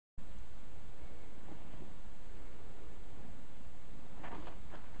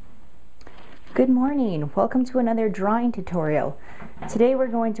Good morning. Welcome to another drawing tutorial. Today we're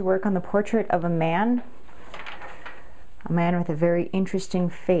going to work on the portrait of a man with a very interesting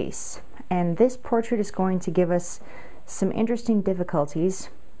face. And this portrait is going to give us some interesting difficulties.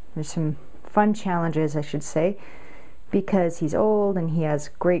 There's some fun challenges, I should say, because he's old and he has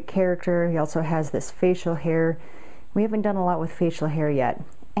great character. He also has this facial hair. We haven't done a lot with facial hair yet.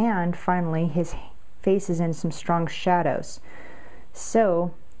 And finally, his face is in some strong shadows.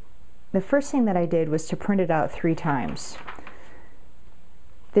 So the first thing that I did was to print it out 3 times.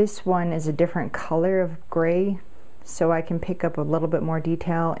 This one is a different color of gray, so I can pick up a little bit more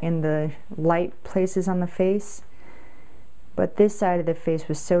detail in the light places on the face. But this side of the face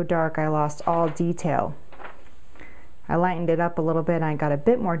was so dark I lost all detail. I lightened it up a little bit and I got a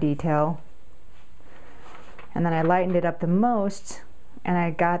bit more detail. And then I lightened it up the most and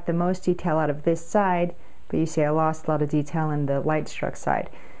I got the most detail out of this side, but you see I lost a lot of detail in the light struck side.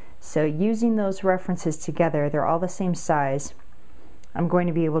 So using those references together, they're all the same size, I'm going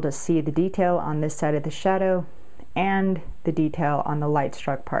to be able to see the detail on this side of the shadow and the detail on the light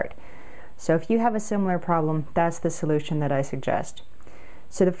struck part. So if you have a similar problem, that's the solution that I suggest.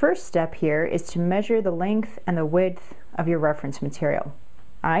 So the first step here is to measure the length and the width of your reference material.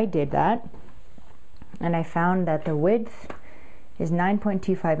 I did that and I found that the width is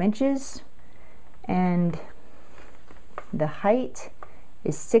 9.25 inches and the height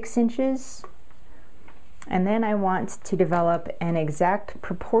is 6 inches, and then I want to develop an exact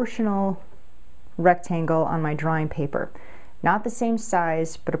proportional rectangle on my drawing paper. Not the same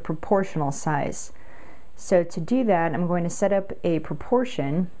size, but a proportional size. So to do that, I'm going to set up a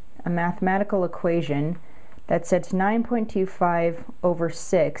proportion, a mathematical equation that sets 9.25 over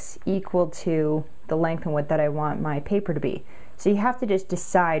 6 equal to the length and width that I want my paper to be. So you have to just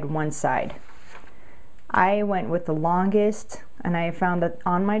decide one side. I went with the longest, and I found that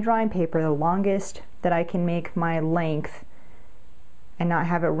on my drawing paper, the longest that I can make my length and not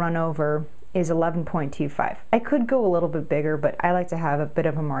have it run over is 11.25. I could go a little bit bigger, but I like to have a bit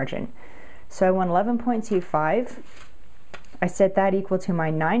of a margin. So I went 11.25. I set that equal to my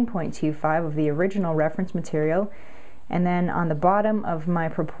 9.25 of the original reference material. And then on the bottom of my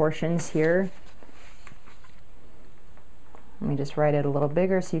proportions here, let me just write it a little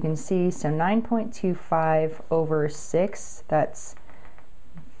bigger so you can see. So 9.25 over 6, that's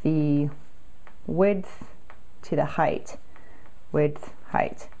the width to the height. Width,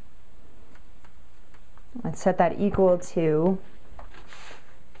 height. Let's set that equal to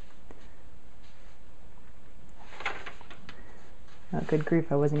oh, good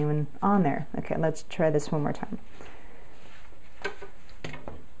grief, I wasn't even on there. Okay, let's try this one more time.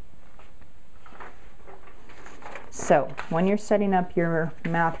 So when you're setting up your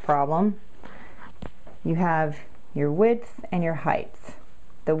math problem, you have your width and your height.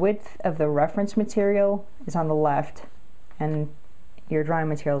 The width of the reference material is on the left and your drawing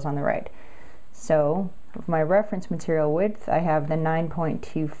material is on the right. So with my reference material width, I have the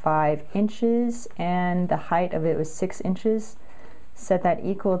 9.25 inches and the height of it was 6 inches. Set that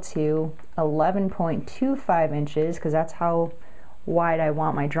equal to 11.25 inches because that's how wide I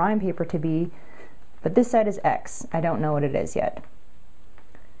want my drawing paper to be. But this side is X. I don't know what it is yet.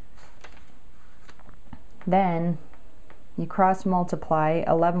 Then you cross multiply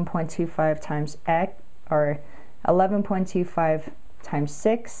 11.25 times X, or 11.25 times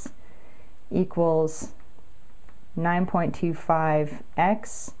 6 equals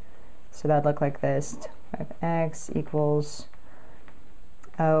 9.25x. So that'd look like this. 5x equals,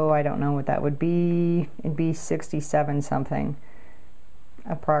 oh, I don't know what that would be. It'd be 67 something.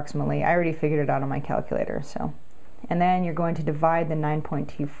 Approximately. I already figured it out on my calculator. So, and then you're going to divide the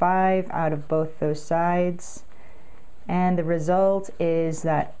 9.25 out of both those sides, and the result is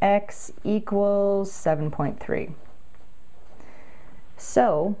that x equals 7.3.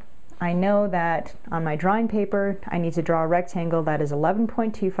 So I know that on my drawing paper I need to draw a rectangle that is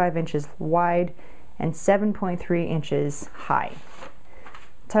 11.25 inches wide and 7.3 inches high.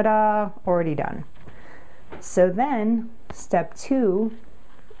 Ta-da! Already done. So then step 2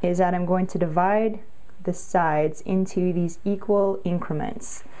 is that I'm going to divide the sides into these equal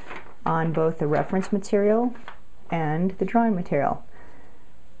increments on both the reference material and the drawing material.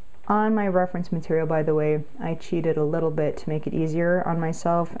 On my reference material, by the way, I cheated a little bit to make it easier on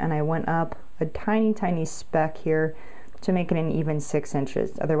myself, and I went up a tiny speck here to make it an even 6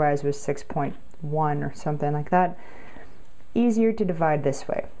 inches. Otherwise it was 6.1 or something like that. Easier to divide this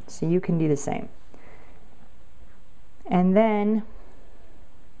way, so you can do the same. And then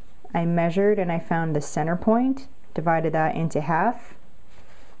I measured and I found the center point, divided that into half,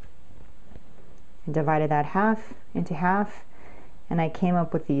 and divided that half into half, and I came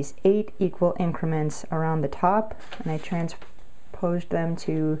up with these 8 equal increments around the top, and I transposed them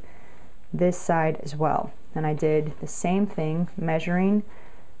to this side as well. And I did the same thing, measuring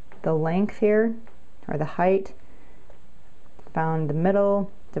the length here, or the height, found the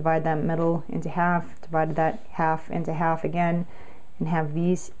middle, divide that middle into half, divided that half into half again, and have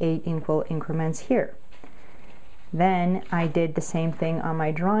these 8 equal increments here. Then I did the same thing on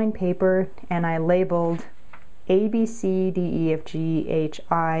my drawing paper, and I labeled A, B, C, D, E, F, G, H,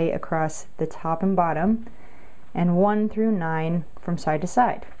 I across the top and bottom, and 1 through 9 from side to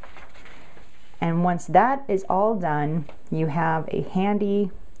side. And once that is all done, you have a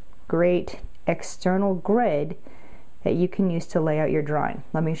handy, great external grid that you can use to lay out your drawing.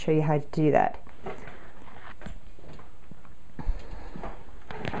 Let me show you how to do that.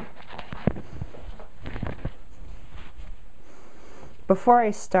 Before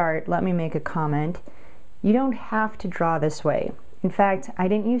I start, let me make a comment. You don't have to draw this way. In fact, I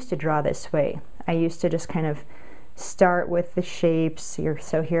didn't used to draw this way. I used to just kind of start with the shapes.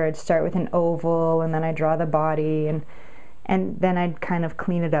 So here I'd start with an oval, and then I'd draw the body, and then I'd kind of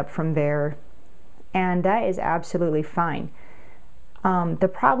clean it up from there. And that is absolutely fine.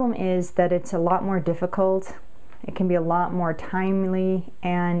 The problem is that it's a lot more difficult. It can be a lot more timely,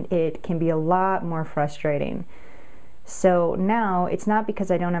 and it can be a lot more frustrating. So now it's not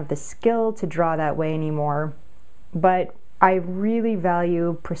because I don't have the skill to draw that way anymore, but I really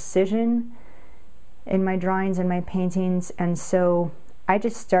value precision in my drawings and my paintings, and so I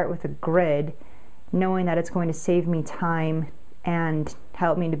just start with a grid, knowing that it's going to save me time and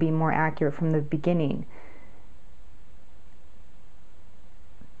help me to be more accurate from the beginning.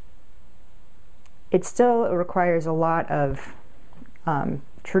 It still requires a lot of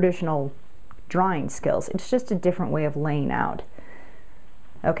traditional drawing skills. It's just a different way of laying out.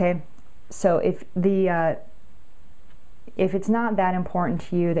 Okay, so if it's not that important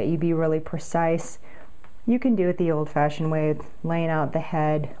to you that you be really precise, you can do it the old-fashioned way, laying out the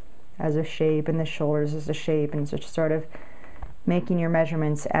head as a shape and the shoulders as a shape, and just sort of making your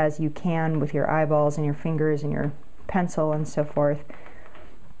measurements as you can with your eyeballs and your fingers and your pencil and so forth.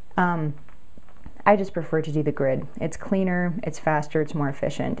 I just prefer to do the grid. It's cleaner, it's faster, it's more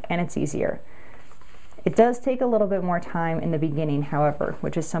efficient, and it's easier. It does take a little bit more time in the beginning, however,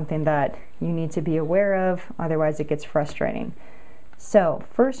 which is something that you need to be aware of, otherwise it gets frustrating. So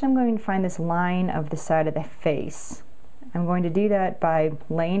first I'm going to find this line of the side of the face. I'm going to do that by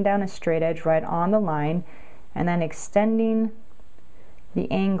laying down a straight edge right on the line, and then extending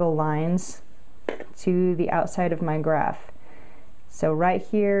the angle lines to the outside of my graph. So right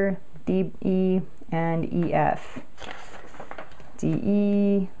here, DE and EF.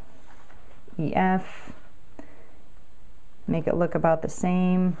 DE, EF, make it look about the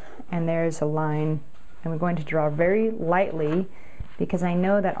same, and there's a line. I'm going to draw very lightly because I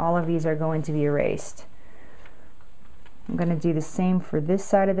know that all of these are going to be erased. I'm going to do the same for this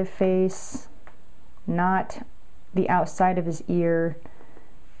side of the face, not the outside of his ear,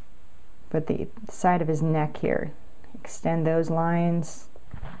 but the side of his neck here. Extend those lines.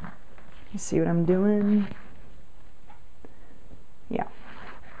 You see what I'm doing? Yeah.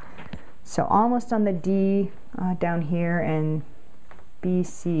 So almost on the D down here, and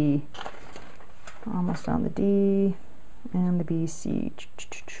BC. Almost on the D and the BC.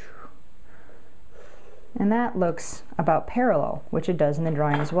 And that looks about parallel, which it does in the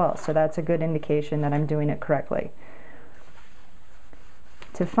drawing as well. So that's a good indication that I'm doing it correctly.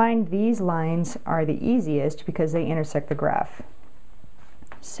 To find these lines are the easiest because they intersect the graph.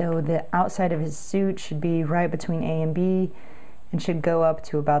 So the outside of his suit should be right between A and B, and should go up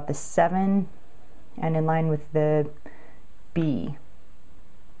to about the 7 and in line with the B.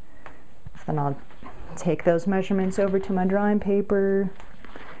 Then I'll take those measurements over to my drawing paper.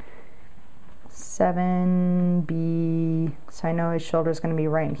 7B, so I know his shoulder is going to be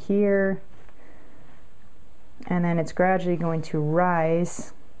right in here, and then it's gradually going to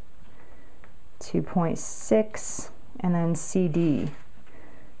rise to 0.6, and then CD,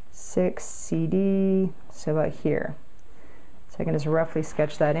 6 CD, so about here. So I can just roughly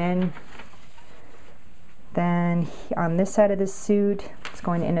sketch that in. Then on this side of the suit, it's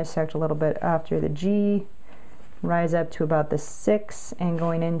going to intersect a little bit after the G, rise up to about the 6, and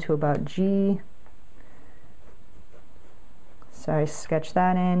going into about G. So I sketch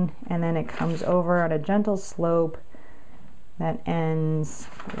that in, and then it comes over on a gentle slope that ends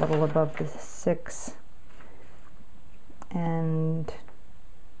a little above the 6, and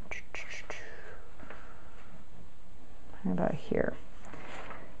about here.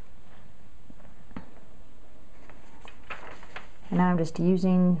 And now I'm just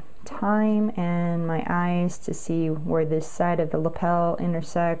using time and my eyes to see where this side of the lapel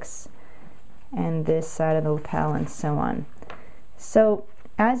intersects and this side of the lapel and so on. So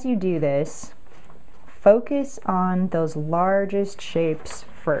as you do this, focus on those largest shapes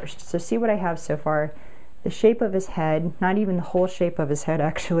first. So see what I have so far. The shape of his head, not even the whole shape of his head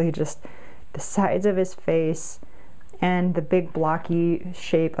actually, just the sides of his face and the big blocky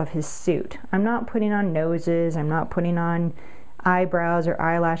shape of his suit. I'm not putting on noses, I'm not putting on eyebrows or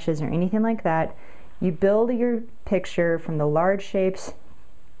eyelashes or anything like that. You build your picture from the large shapes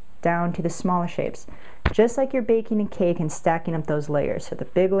down to the smaller shapes, just like you're baking a cake and stacking up those layers. So the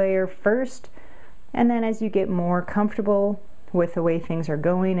big layer first, and then as you get more comfortable with the way things are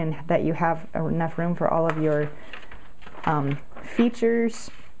going and that you have enough room for all of your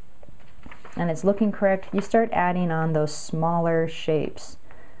features and it's looking correct, you start adding on those smaller shapes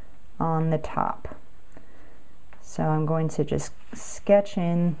on the top. So I'm going to just sketch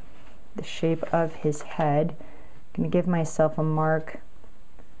in the shape of his head. I'm going to give myself a mark.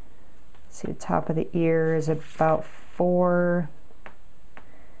 See, the top of the ear is about 4.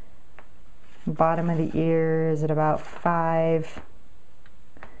 Bottom of the ear is at about 5.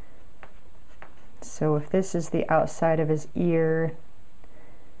 So if this is the outside of his ear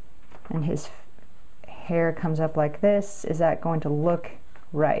and his hair comes up like this, is that going to look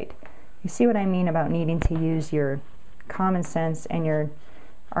right? You see what I mean about needing to use your common sense and your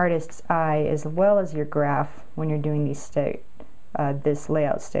artist's eye as well as your graph when you're doing this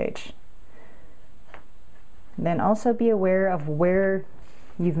layout stage. Then also be aware of where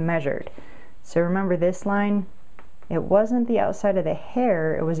you've measured. So remember this line, it wasn't the outside of the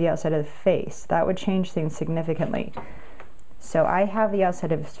hair, it was the outside of the face. That would change things significantly. So I have the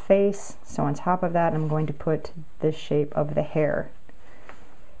outside of his face, so on top of that I'm going to put the shape of the hair.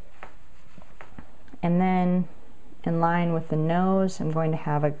 And then in line with the nose, I'm going to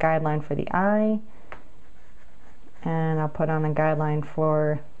have a guideline for the eye, and I'll put on a guideline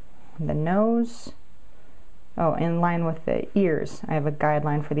for the nose. Oh, in line with the ears, I have a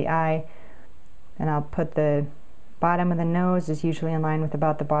guideline for the eye, and I'll put the bottom of the nose is usually in line with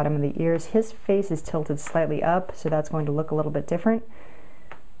about the bottom of the ears. His face is tilted slightly up, so that's going to look a little bit different.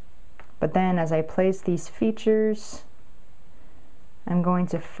 But then as I place these features, I'm going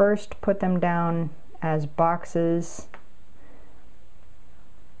to first put them down as boxes.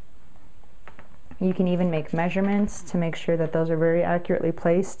 You can even make measurements to make sure that those are very accurately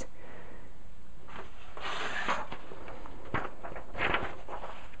placed.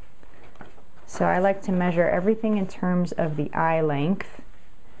 So I like to measure everything in terms of the eye length.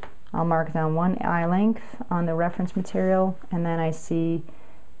 I'll mark down one eye length on the reference material, and then I see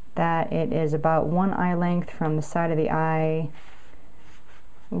that it is about 1 eye length from the side of the eye.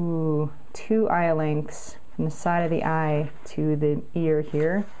 2 eye lengths from the side of the eye to the ear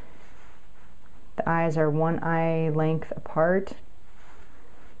here. The eyes are 1 eye length apart,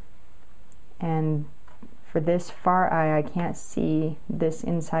 and for this far eye I can't see this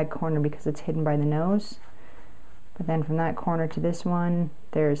inside corner because it's hidden by the nose, but then from that corner to this one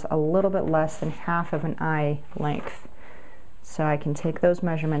there's a little bit less than half of an eye length. So I can take those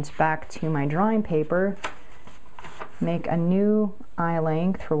measurements back to my drawing paper, make a new eye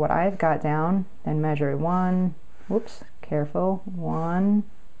length for what I've got down, then measure 1, 1,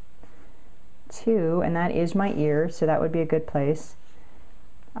 2, and that is my ear, so that would be a good place.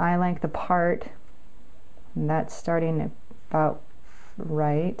 Eye length apart, and that's starting about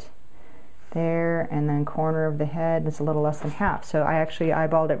right there, and then corner of the head is a little less than half. So I actually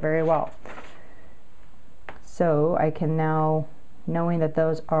eyeballed it very well. So I can now, knowing that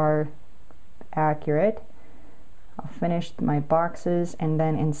those are accurate, I'll finish my boxes, and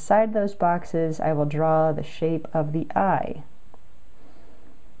then inside those boxes I will draw the shape of the eye.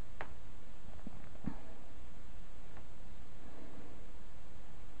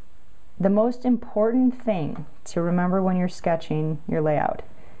 The most important thing to remember when you're sketching your layout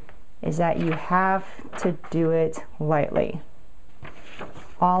is that you have to do it lightly.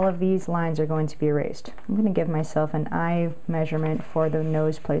 All of these lines are going to be erased. I'm going to give myself an eye measurement for the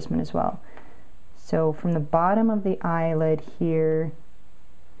nose placement as well. So from the bottom of the eyelid here,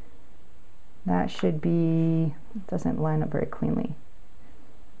 that should be, it doesn't line up very cleanly,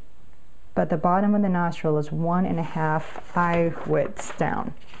 but the bottom of the nostril is 1.5 eye widths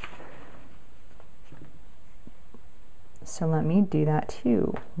down. So let me do that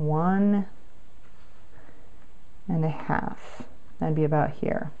too. 1.5. That'd be about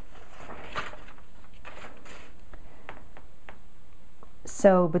here.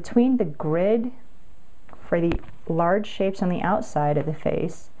 So between the grid for the large shapes on the outside of the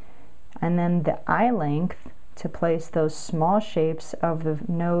face and then the eye length to place those small shapes of the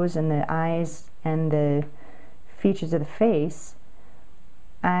nose and the eyes and the features of the face,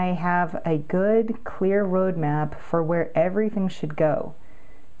 I have a good, clear roadmap for where everything should go.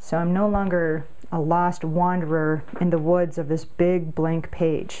 So I'm no longer a lost wanderer in the woods of this big blank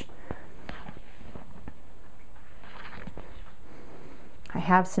page. I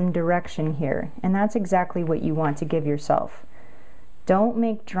have some direction here, and that's exactly what you want to give yourself. Don't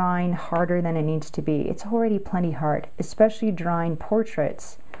make drawing harder than it needs to be. It's already plenty hard, especially drawing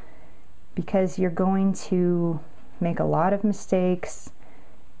portraits, because you're going to make a lot of mistakes,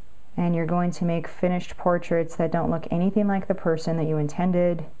 and you're going to make finished portraits that don't look anything like the person that you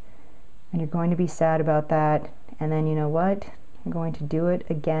intended, and you're going to be sad about that. And then, you know what? You're going to do it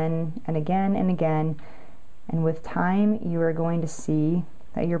again and again and again, and with time you are going to see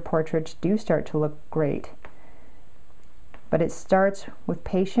that your portraits do start to look great. But it starts with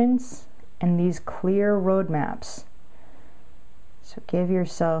patience and these clear roadmaps. So give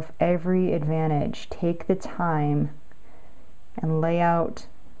yourself every advantage. Take the time and lay out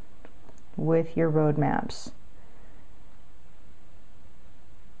with your roadmaps.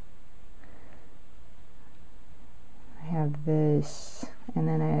 I have this, and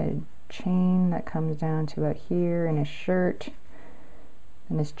then a chain that comes down to about here, and a shirt.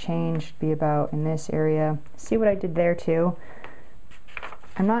 And this chain should be about in this area. See what I did there too?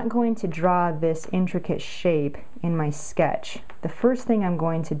 I'm not going to draw this intricate shape in my sketch. The first thing I'm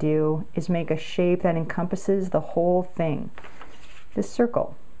going to do is make a shape that encompasses the whole thing. This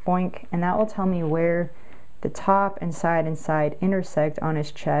circle, boink, and that will tell me where the top and side intersect on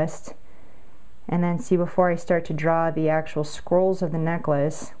his chest. And then see, before I start to draw the actual scrolls of the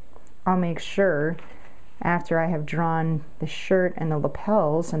necklace, I'll make sure, after I have drawn the shirt and the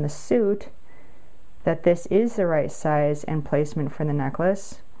lapels and the suit, that this is the right size and placement for the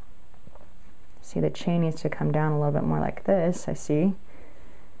necklace. See, the chain needs to come down a little bit more like this, I see.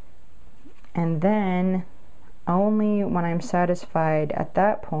 And then only when I'm satisfied at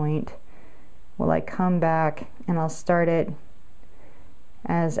that point will I come back and I'll start it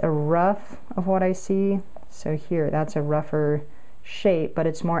as a rough of what I see. So here, that's a rougher shape, but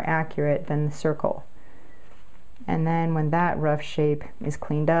it's more accurate than the circle. And then when that rough shape is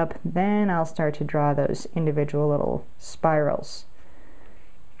cleaned up, then I'll start to draw those individual little spirals.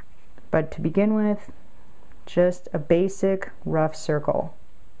 But to begin with, just a basic rough circle.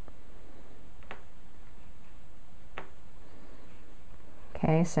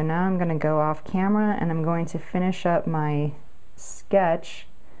 Okay, so now I'm going to go off camera and I'm going to finish up my sketch,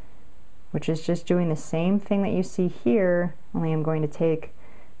 which is just doing the same thing that you see here, only I'm going to take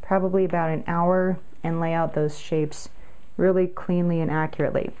probably about an hour and lay out those shapes really cleanly and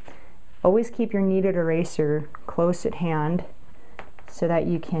accurately. Always keep your kneaded eraser close at hand so that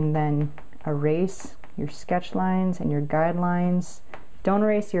you can then erase your sketch lines and your guidelines. Don't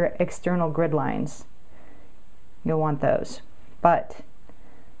erase your external grid lines. You'll want those. But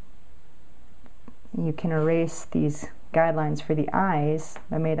you can erase these guidelines for the eyes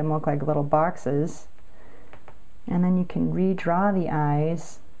that made them look like little boxes, and then you can redraw the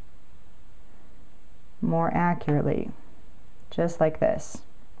eyes more accurately, just like this.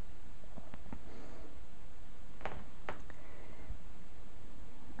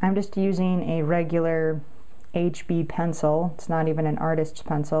 I'm just using a regular HB pencil. It's not even an artist's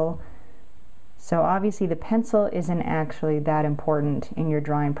pencil. So obviously the pencil isn't actually that important in your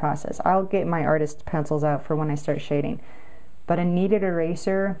drawing process. I'll get my artist pencils out for when I start shading. But a kneaded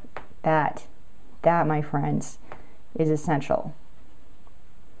eraser, that my friends, is essential.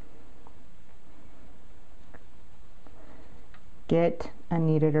 Get a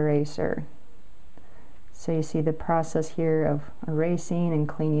kneaded eraser. So you see the process here of erasing and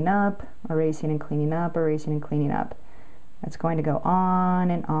cleaning up, erasing and cleaning up, erasing and cleaning up. It's going to go on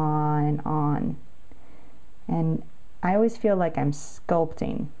and on and on. And I always feel like I'm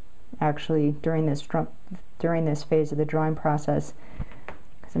sculpting, actually, during this phase of the drawing process,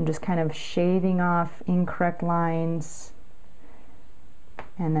 because I'm just kind of shaving off incorrect lines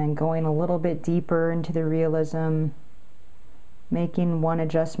and then going a little bit deeper into the realism, making one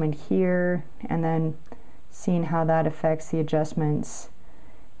adjustment here and then seeing how that affects the adjustments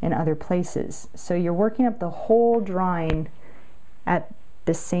in other places. So you're working up the whole drawing at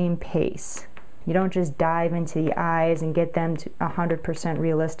the same pace. You don't just dive into the eyes and get them to 100%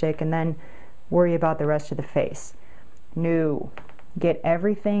 realistic and then worry about the rest of the face. No, get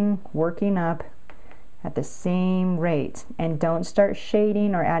everything working up at the same rate, and don't start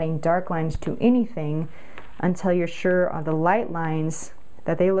shading or adding dark lines to anything until you're sure on the light lines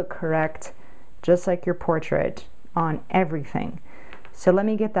that they look correct, just like your portrait, on everything. So let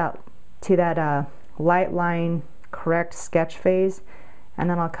me get to that light line, correct sketch phase, and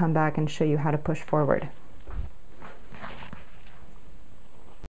then I'll come back and show you how to push forward.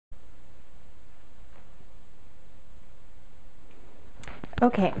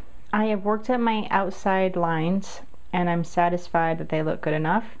 Okay, I have worked at my outside lines and I'm satisfied that they look good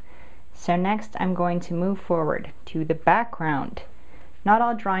enough. So next I'm going to move forward to the background. Not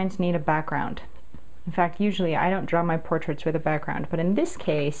all drawings need a background. In fact, usually I don't draw my portraits with a background, but in this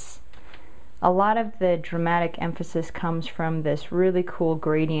case, a lot of the dramatic emphasis comes from this really cool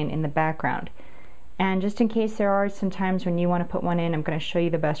gradient in the background. And just in case there are some times when you want to put one in, I'm going to show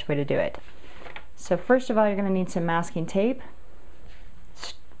you the best way to do it. So first of all, you're going to need some masking tape.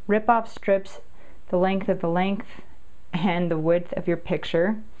 Rip off strips the length of the length and the width of your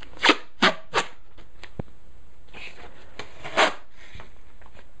picture.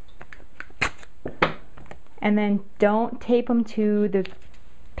 And then don't tape them to the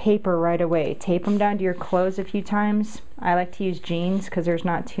paper right away. Tape them down to your clothes a few times. I like to use jeans because there's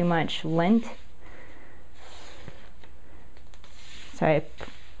not too much lint. So I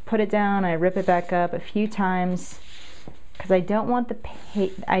put it down, I rip it back up a few times because I don't want the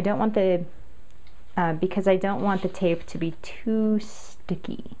tape to be too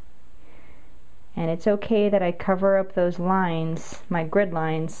sticky. And it's okay that I cover up those lines, my grid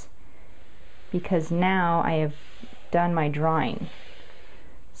lines, because now I have done my drawing.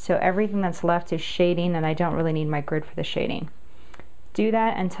 So everything that's left is shading, and I don't really need my grid for the shading. Do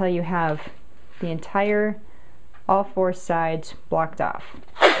that until you have the entire, all four sides blocked off.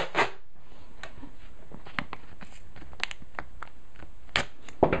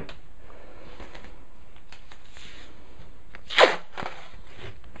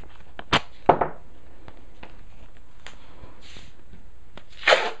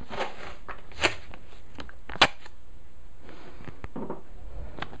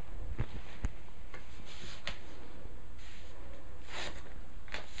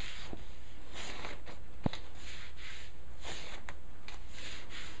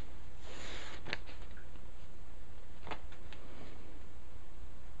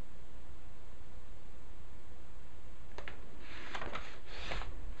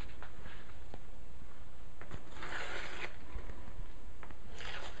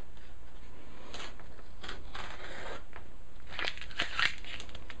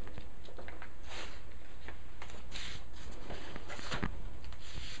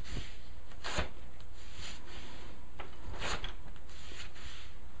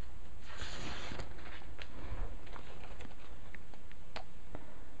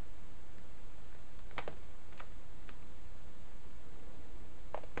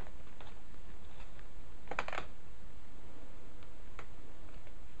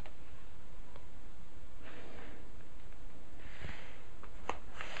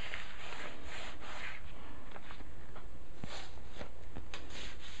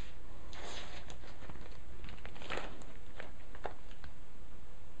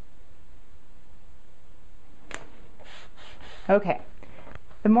 Okay,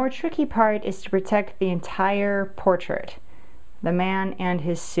 the more tricky part is to protect the entire portrait, the man and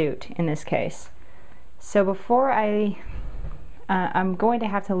his suit in this case. So before I'm going to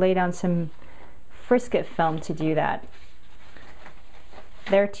have to lay down some Frisket film to do that.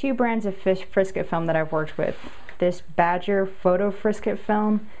 There are two brands of Frisket film that I've worked with. This Badger Photo Frisket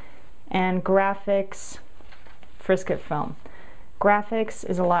film and Graphics Frisket film. Graphics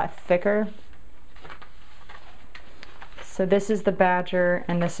is a lot thicker. So this is the Badger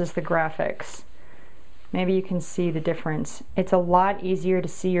and this is the Graphics. Maybe you can see the difference. It's a lot easier to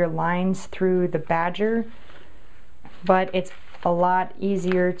see your lines through the Badger, but it's a lot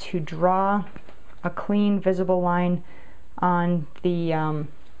easier to draw a clean visible line on the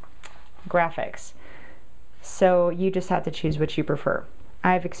Graphics. So you just have to choose which you prefer.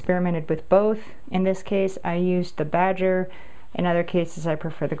 I've experimented with both. In this case I used the Badger. In other cases I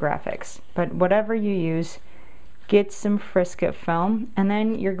prefer the Graphics. But whatever you use, get some Frisket film and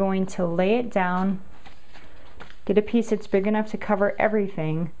then you're going to lay it down. Get a piece that's big enough to cover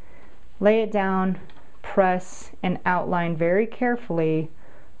everything. Lay it down, press, and outline very carefully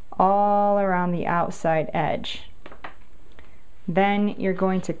all around the outside edge. Then you're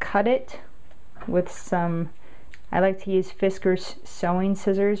going to cut it with some, I like to use Fiskars sewing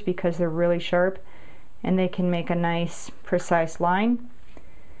scissors because they're really sharp and they can make a nice precise line.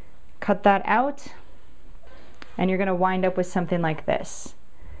 Cut that out and you're going to wind up with something like this.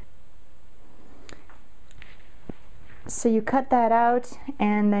 So you cut that out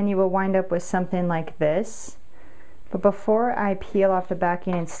and then you will wind up with something like this. But before I peel off the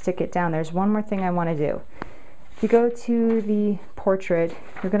backing and stick it down, there's one more thing I want to do. If you go to the portrait,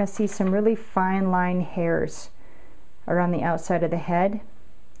 you're going to see some really fine line hairs around the outside of the head.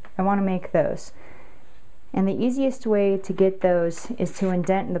 I want to make those. And the easiest way to get those is to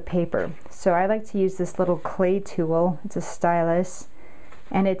indent the paper. So I like to use this little clay tool. It's a stylus,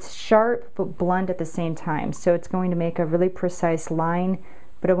 and it's sharp but blunt at the same time. So it's going to make a really precise line,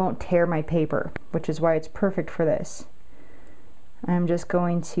 but it won't tear my paper, which is why it's perfect for this. I'm just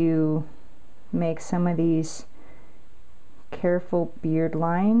going to make some of these careful beard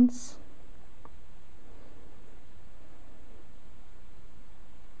lines.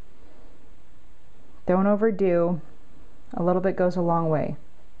 Don't overdo. A little bit goes a long way.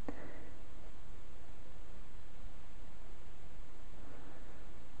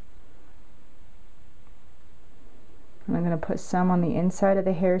 And I'm going to put some on the inside of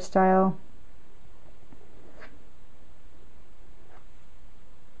the hairstyle.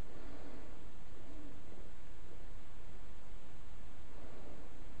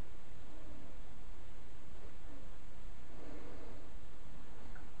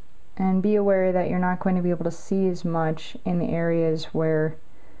 And be aware that you're not going to be able to see as much in the areas where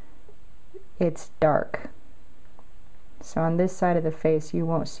it's dark. So on this side of the face you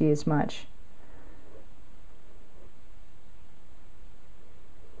won't see as much.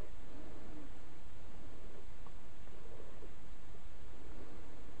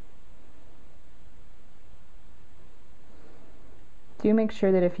 Do make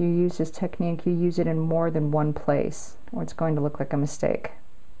sure that if you use this technique, you use it in more than one place, or it's going to look like a mistake.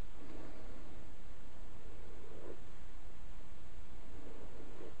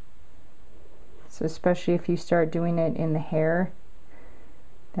 So especially if you start doing it in the hair,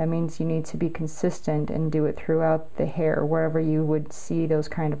 that means you need to be consistent and do it throughout the hair, wherever you would see those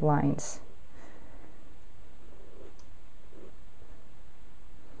kind of lines.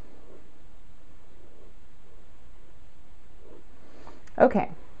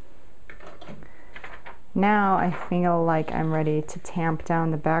 Okay, now I feel like I'm ready to tamp down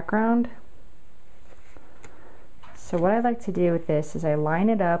the background. So what I like to do with this is I line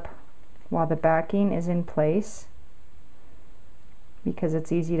it up while the backing is in place, because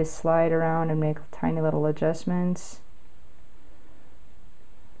it's easy to slide around and make tiny little adjustments.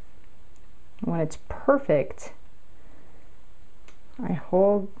 When it's perfect, I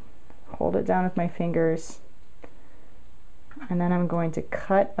hold it down with my fingers, and then I'm going to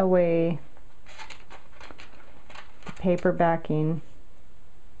cut away the paper backing.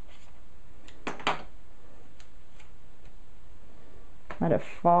 Let it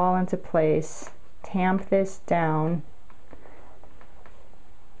fall into place. Tamp this down.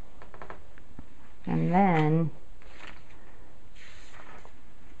 And then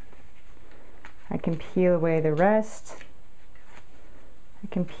I can peel away the rest.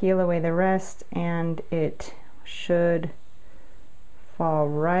 And it should fall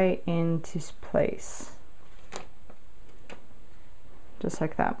right into place. Just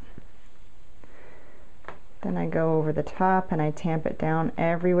like that. Then I go over the top and I tamp it down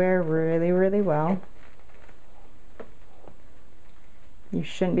everywhere really, really well. You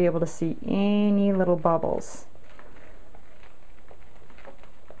shouldn't be able to see any little bubbles.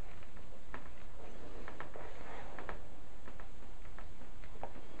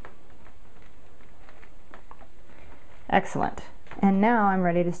 Excellent. And now I'm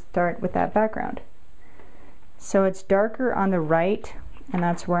ready to start with that background. So it's darker on the right, and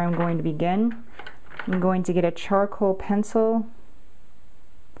that's where I'm going to begin. I'm going to get a charcoal pencil.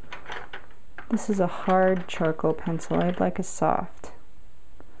 This is a hard charcoal pencil. I'd like a soft.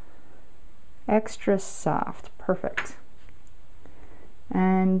 Extra soft. Perfect.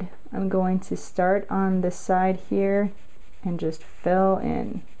 And I'm going to start on the side here and just fill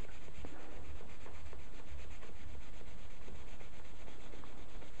in.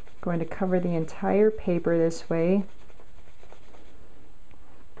 Going to cover the entire paper this way.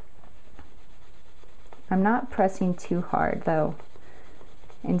 I'm not pressing too hard though.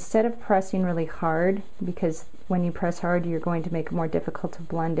 Instead of pressing really hard, because when you press hard you're going to make it more difficult to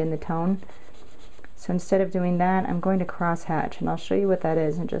blend in the tone. So instead of doing that, I'm going to cross hatch, and I'll show you what that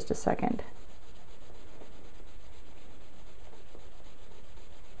is in just a second.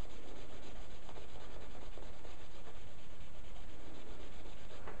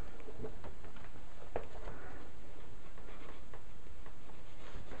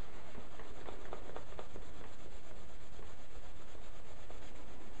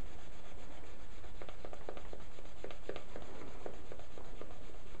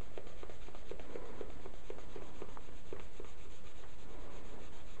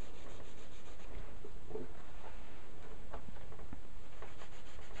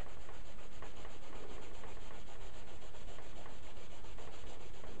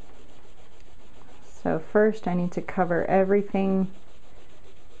 So first I need to cover everything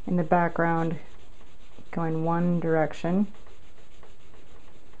in the background going one direction.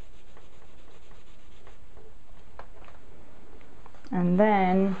 And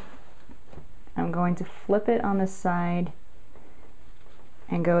then I'm going to flip it on the side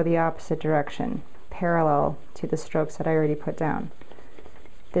and go the opposite direction, parallel to the strokes that I already put down.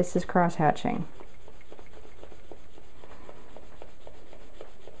 This is cross hatching.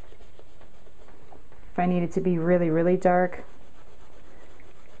 If I need it to be really, really dark,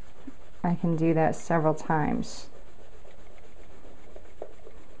 I can do that several times.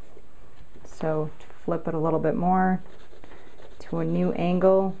 So flip it a little bit more to a new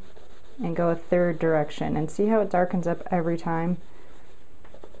angle and go a third direction, and see how it darkens up every time.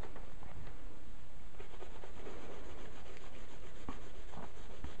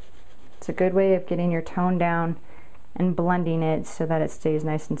 It's a good way of getting your tone down and blending it so that it stays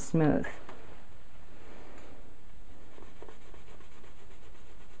nice and smooth.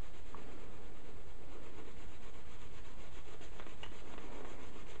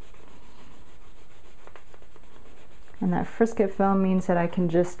 And that Frisket film means that I can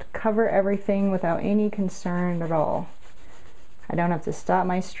just cover everything without any concern at all. I don't have to stop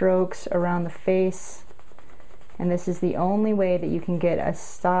my strokes around the face. And this is the only way that you can get a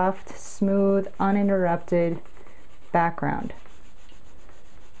soft, smooth, uninterrupted background.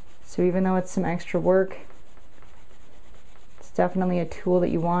 So even though it's some extra work, it's definitely a tool that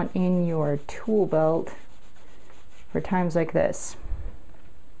you want in your tool belt for times like this.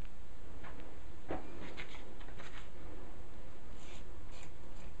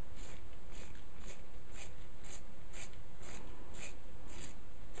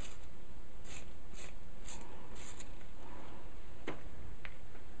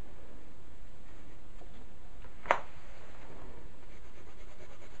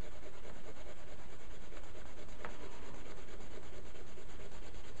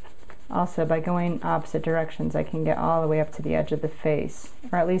 Also, by going opposite directions, I can get all the way up to the edge of the face,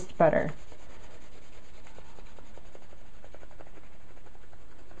 or at least better.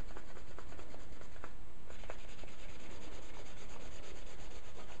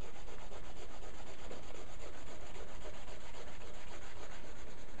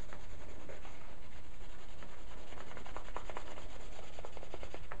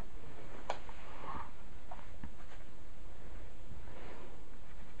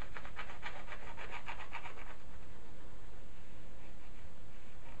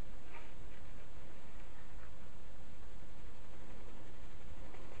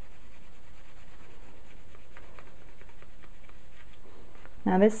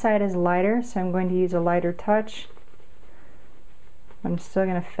 Now this side is lighter, so I'm going to use a lighter touch. I'm still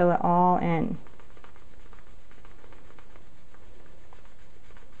going to fill it all in.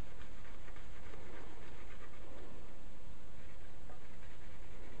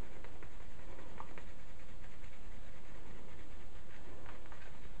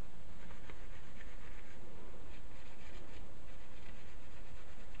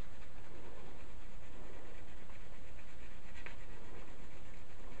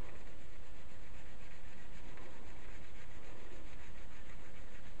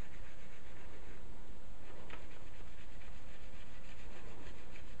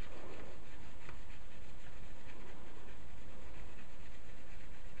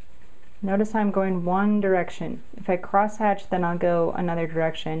 Notice I'm going one direction. If I cross hatch, then I'll go another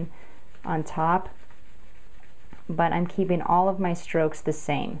direction on top, but I'm keeping all of my strokes the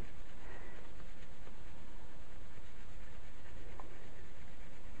same.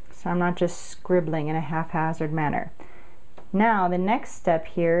 So I'm not just scribbling in a haphazard manner. Now the next step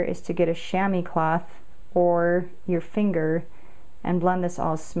here is to get a chamois cloth or your finger and blend this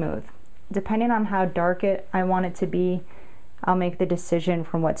all smooth. Depending on how dark I want it to be, I'll make the decision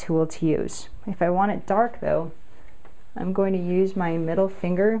from what tool to use. If I want it dark though, I'm going to use my middle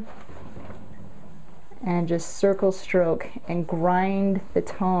finger and just circle stroke and grind the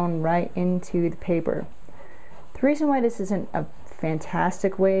tone right into the paper. The reason why this isn't a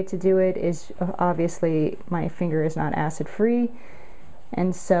fantastic way to do it is obviously my finger is not acid free,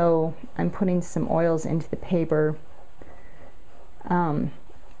 and so I'm putting some oils into the paper, and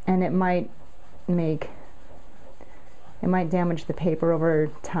it might damage the paper over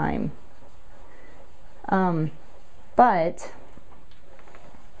time. But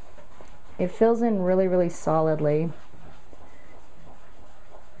it fills in really, really solidly.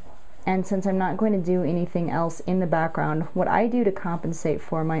 And since I'm not going to do anything else in the background, what I do to compensate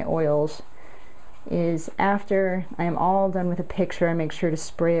for my oils is after I am all done with a picture, I make sure to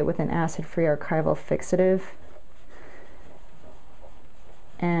spray it with an acid-free archival fixative.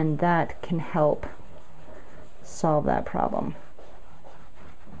 And that can help solve that problem.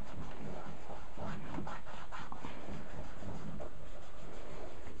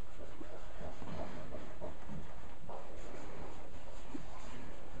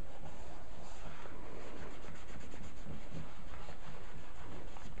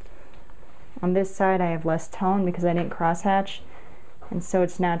 On this side I have less tone because I didn't crosshatch, and so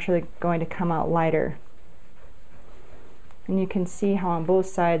it's naturally going to come out lighter. And you can see how on both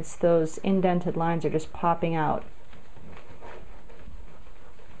sides those indented lines are just popping out.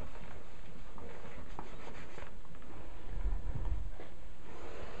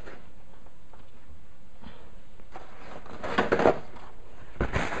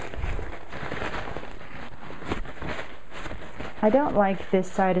 I don't like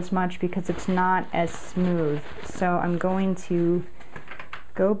this side as much because it's not as smooth, so I'm going to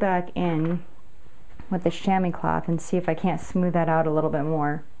go back in with the chamois cloth and see if I can't smooth that out a little bit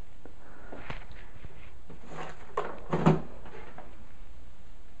more.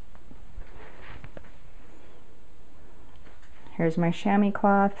 Here's my chamois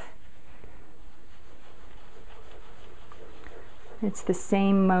cloth. It's the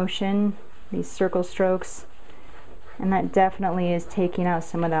same motion, these circle strokes. And that definitely is taking out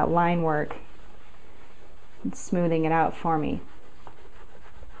some of that line work and smoothing it out for me.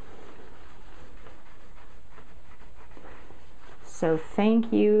 So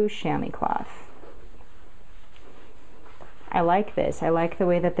thank you, chamois cloth. I like this. I like the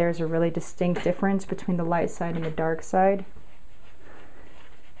way that there's a really distinct difference between the light side and the dark side.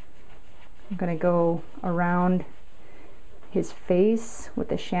 I'm going to go around his face with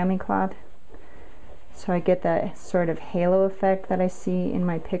the chamois cloth, so I get that sort of halo effect that I see in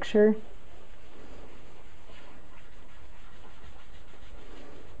my picture.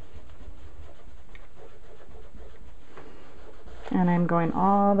 And I'm going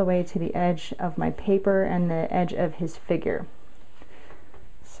all the way to the edge of my paper and the edge of his figure.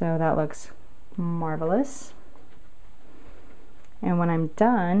 So that looks marvelous. And when I'm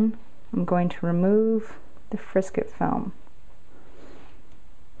done, I'm going to remove the Frisket film.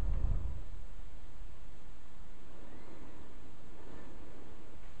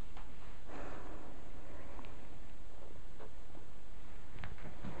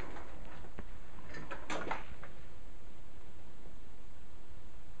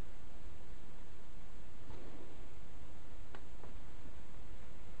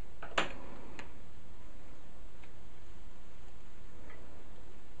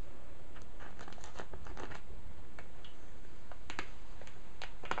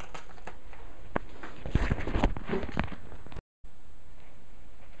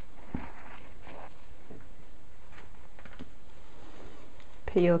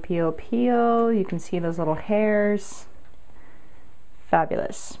 Peel, peel, peel. You can see those little hairs.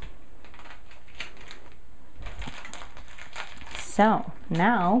 Fabulous. So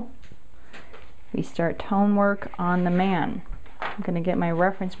now we start tone work on the man. I'm going to get my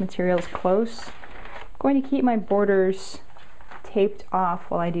reference materials close. I'm going to keep my borders taped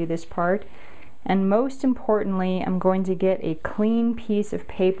off while I do this part. And most importantly, I'm going to get a clean piece of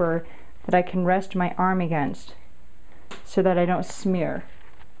paper that I can rest my arm against so that I don't smear.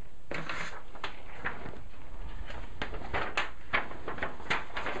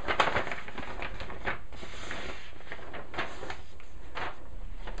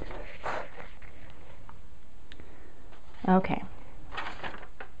 Okay.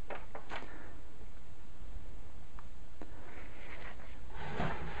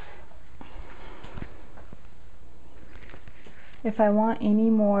 If I want any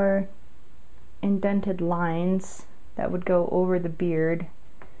more indented lines that would go over the beard,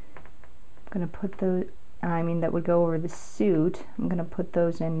 I'm going to put those, that would go over the suit. I'm going to put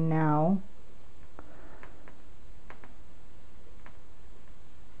those in now.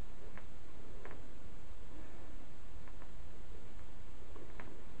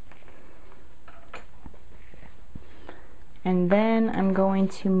 And then I'm going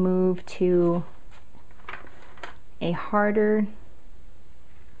to move to a harder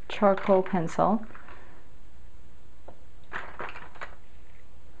charcoal pencil.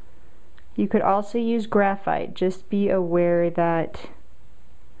 You could also use graphite. Just be aware that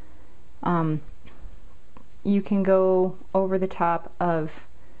you can go over the top of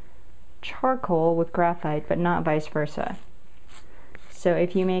charcoal with graphite, but not vice versa. So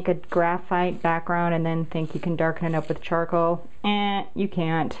if you make a graphite background and then think you can darken it up with charcoal, you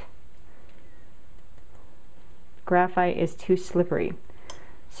can't. Graphite is too slippery,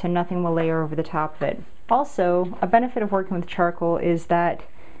 so nothing will layer over the top of it. Also, a benefit of working with charcoal is that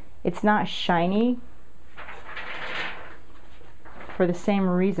it's not shiny for the same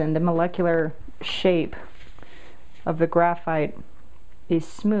reason. The molecular shape of the graphite is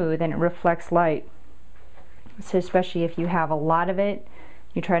smooth and it reflects light. So especially if you have a lot of it,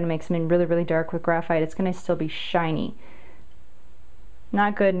 you try to make something really, really dark with graphite, it's going to still be shiny.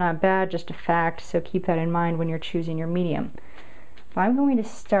 Not good, not bad, just a fact, so keep that in mind when you're choosing your medium. I'm going to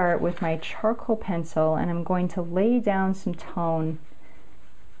start with my charcoal pencil and I'm going to lay down some tone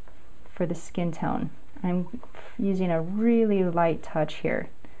for the skin tone. I'm using a really light touch here,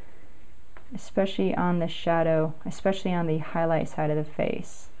 especially on the shadow, especially on the highlight side of the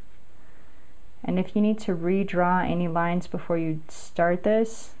face. And if you need to redraw any lines before you start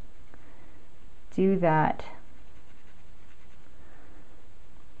this, do that,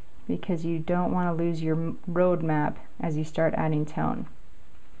 because you don't want to lose your roadmap as you start adding tone.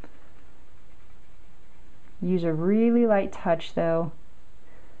 Use a really light touch though,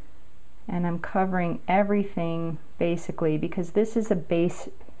 and I'm covering everything basically because this is a base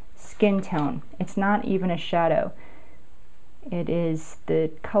skin tone. It's not even a shadow. It is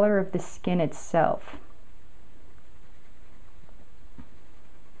the color of the skin itself.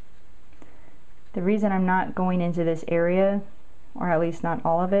 The reason I'm not going into this area, or at least not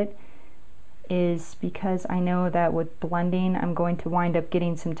all of it, is because I know that with blending I'm going to wind up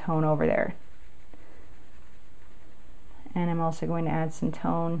getting some tone over there. And I'm also going to add some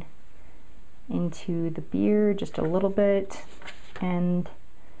tone into the beard just a little bit, and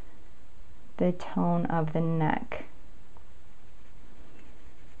the tone of the neck.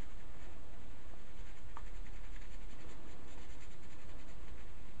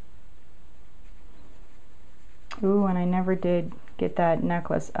 Ooh, and I never did get that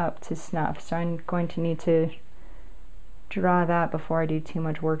necklace up to snuff, so I'm going to need to draw that before I do too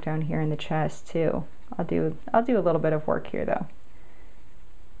much work down here in the chest too. I'll do a little bit of work here though.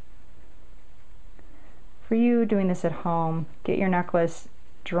 For you doing this at home, get your necklace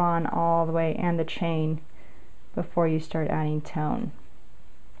drawn all the way and the chain before you start adding tone.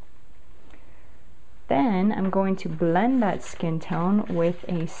 Then I'm going to blend that skin tone with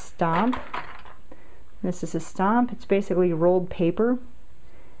a stomp. This is a stomp. It's basically rolled paper.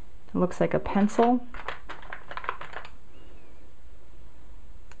 It looks like a pencil.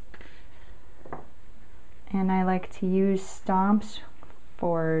 And I like to use stomps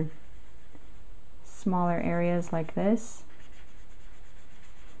for smaller areas like this.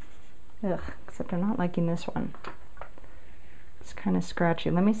 Ugh, except I'm not liking this one. It's kind of scratchy.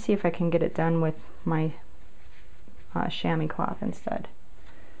 Let me see if I can get it done with my chamois cloth instead.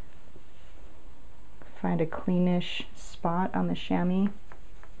 Find a cleanish spot on the chamois.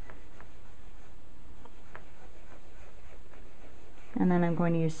 And then I'm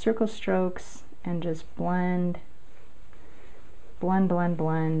going to use circle strokes and just blend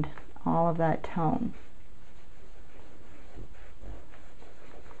all of that tone.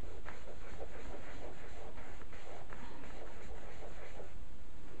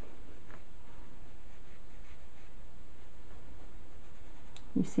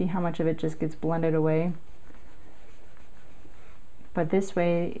 You see how much of it just gets blended away? But this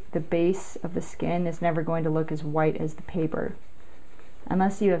way, the base of the skin is never going to look as white as the paper.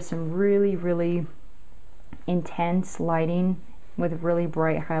 Unless you have some really, really intense lighting with really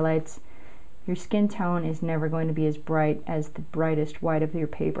bright highlights, your skin tone is never going to be as bright as the brightest white of your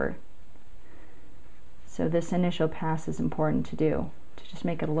paper. So this initial pass is important to do, to just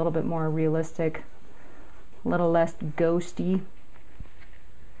make it a little bit more realistic, a little less ghosty.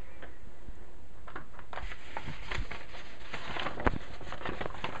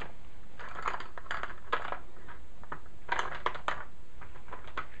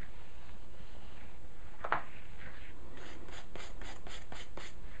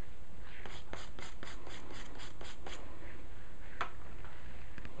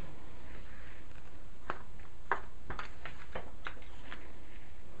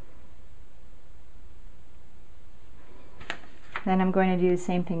 Then I'm going to do the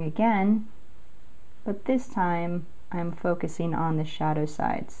same thing again, but this time I'm focusing on the shadow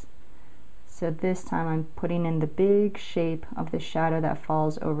sides. So this time I'm putting in the big shape of the shadow that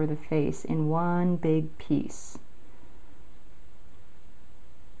falls over the face in one big piece.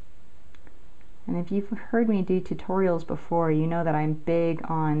 And if you've heard me do tutorials before, you know that I'm big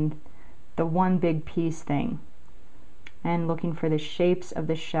on the one big piece thing and looking for the shapes of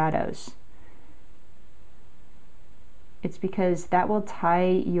the shadows. It's because that will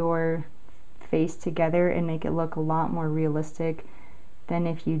tie your face together and make it look a lot more realistic than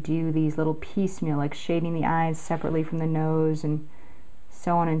if you do these little piecemeal, like shading the eyes separately from the nose and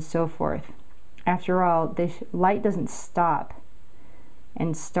so on and so forth. After all, the light doesn't stop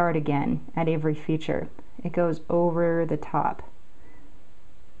and start again at every feature. It goes over the top.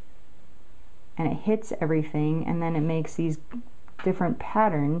 and it hits everything, and then it makes these different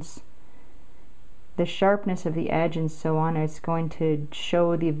patterns. The sharpness of the edge and so on is going to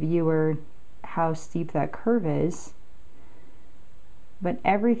show the viewer how steep that curve is, but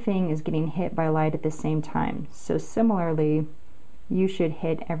everything is getting hit by light at the same time. So similarly, you should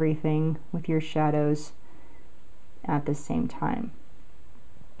hit everything with your shadows at the same time.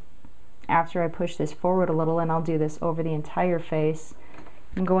 After I push this forward a little, and I'll do this over the entire face,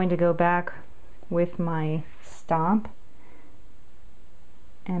 I'm going to go back with my stomp,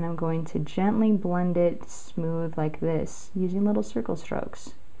 and I'm going to gently blend it smooth like this, using little circle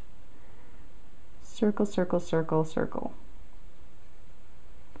strokes. Circle, circle, circle, circle.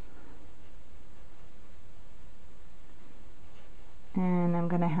 And I'm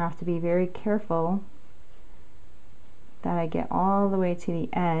going to have to be very careful that I get all the way to the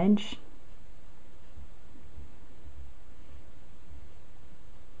edge.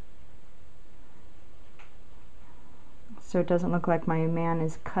 So it doesn't look like my man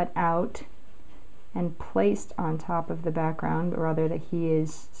is cut out and placed on top of the background, but rather that he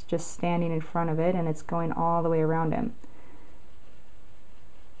is just standing in front of it and it's going all the way around him.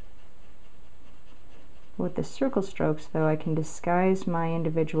 With the circle strokes though, I can disguise my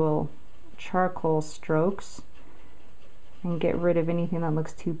individual charcoal strokes and get rid of anything that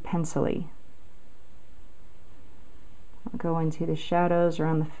looks too pencil-y. I'll go into the shadows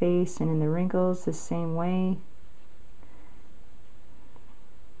around the face and in the wrinkles the same way.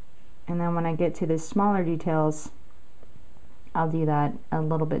 And then when I get to the smaller details, I'll do that a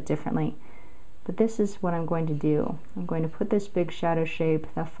little bit differently. But this is what I'm going to do. I'm going to put this big shadow shape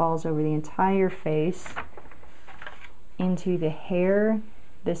that falls over the entire face into the hair,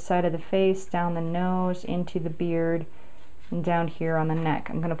 this side of the face, down the nose, into the beard, and down here on the neck.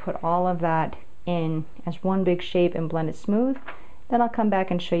 I'm going to put all of that in as one big shape and blend it smooth. Then I'll come back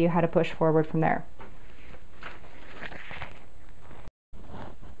and show you how to push forward from there.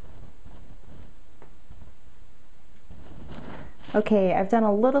 Okay, I've done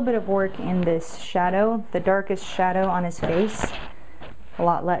a little bit of work in this shadow, the darkest shadow on his face. A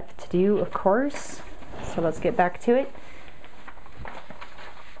lot left to do, of course, so let's get back to it.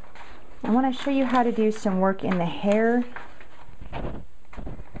 I want to show you how to do some work in the hair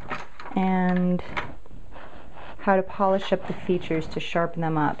and how to polish up the features to sharpen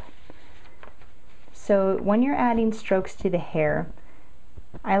them up. So when you're adding strokes to the hair,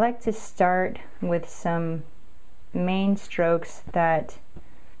 I like to start with some main strokes that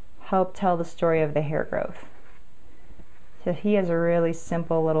help tell the story of the hair growth. So he has a really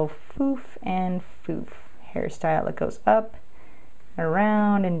simple little foof and foof hairstyle that goes up,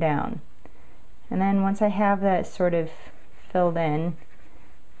 around, and down. And then once I have that sort of filled in,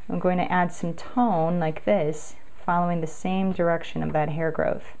 I'm going to add some tone like this, following the same direction of that hair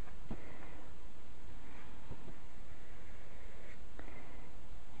growth.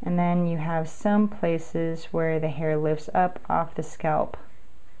 And then you have some places where the hair lifts up off the scalp.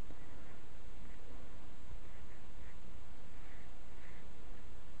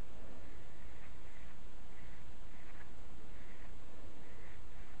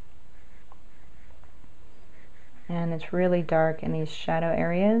 And it's really dark in these shadow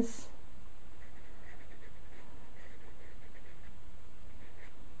areas.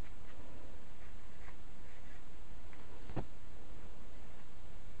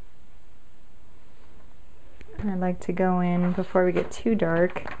 I like to go in before we get too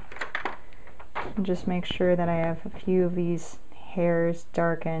dark and just make sure that I have a few of these hairs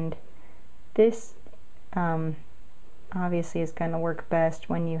darkened. This obviously is going to work best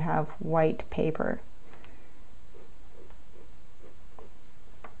when you have white paper.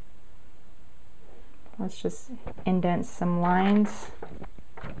 Let's just indent some lines.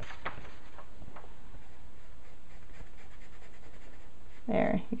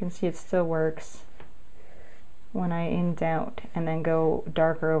 There, you can see it still works when I indent and then go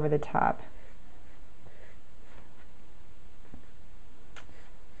darker over the top.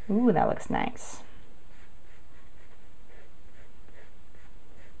 Ooh, that looks nice.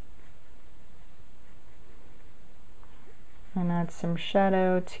 And add some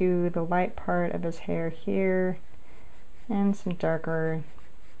shadow to the light part of his hair here, and some darker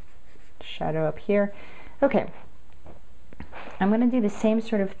shadow up here. Okay, I'm going to do the same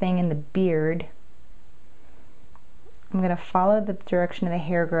sort of thing in the beard. I'm going to follow the direction of the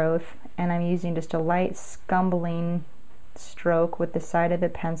hair growth, and I'm using just a light scumbling stroke with the side of the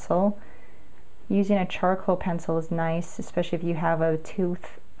pencil. Using a charcoal pencil is nice, especially if you have a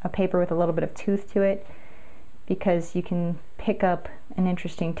paper with a little bit of tooth to it, because you can pick up an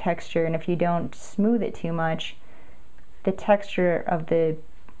interesting texture, and if you don't smooth it too much, the texture of the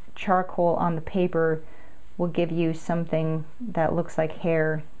charcoal on the paper will give you something that looks like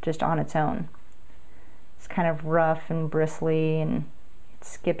hair just on its own. It's kind of rough and bristly and it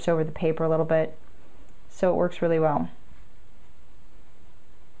skips over the paper a little bit, so it works really well.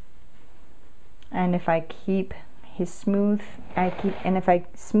 And if I keep his smooth, if I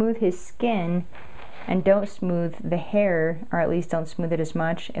smooth his skin and don't smooth the hair, or at least don't smooth it as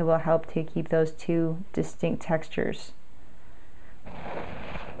much, it will help to keep those two distinct textures.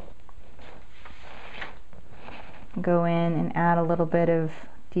 Go in and add a little bit of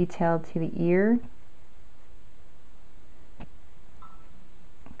detail to the ear,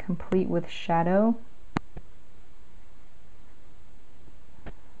 complete with shadow.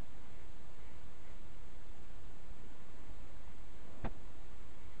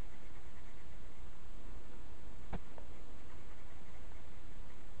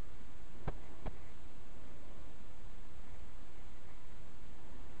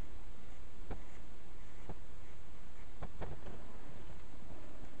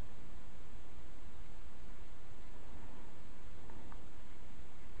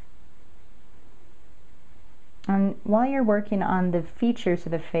 And while you're working on the features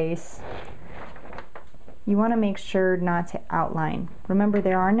of the face, you want to make sure not to outline. Remember,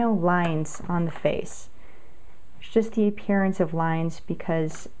 there are no lines on the face. It's just the appearance of lines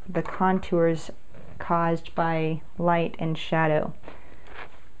because the contours caused by light and shadow.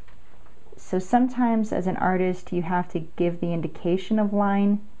 So sometimes as an artist you have to give the indication of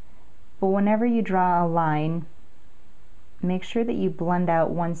line, but whenever you draw a line, make sure that you blend out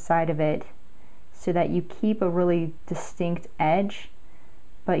one side of it so that you keep a really distinct edge,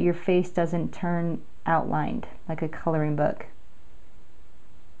 but your face doesn't turn outlined like a coloring book.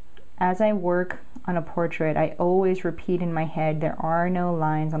 As I work on a portrait, I always repeat in my head, there are no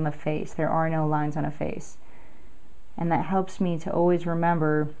lines on the face, there are no lines on a face. And that helps me to always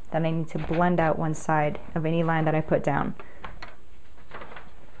remember that I need to blend out one side of any line that I put down.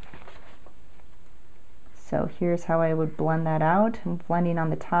 So here's how I would blend that out. I'm blending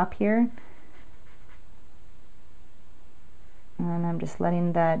on the top here. And I'm just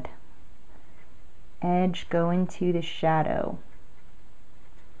letting that edge go into the shadow.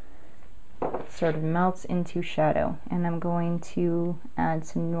 Sort of melts into shadow. And I'm going to add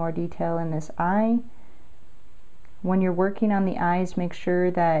some more detail in this eye. When you're working on the eyes, make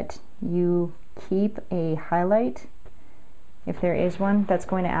sure that you keep a highlight, if there is one. That's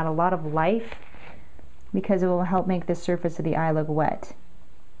going to add a lot of life because it will help make the surface of the eye look wet.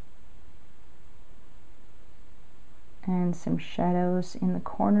 And some shadows in the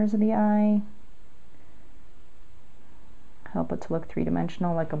corners of the eye. Help it to look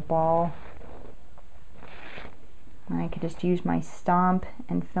three-dimensional like a ball. And I could just use my stomp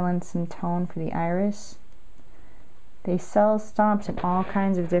and fill in some tone for the iris. They sell stomps in all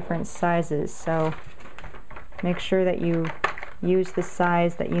kinds of different sizes, so make sure that you use the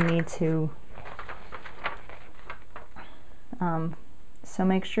size that you need to. So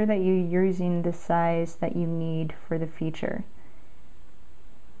make sure that you're using the size that you need for the feature.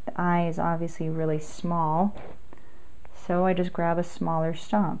 The eye is obviously really small, so I just grab a smaller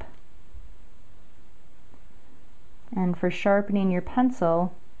stomp. And for sharpening your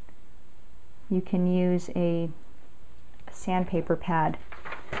pencil, you can use a sandpaper pad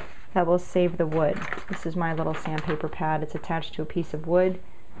that will save the wood. This is my little sandpaper pad. It's attached to a piece of wood.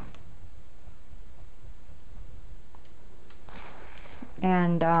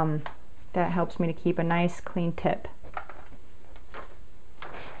 And that helps me to keep a nice clean tip.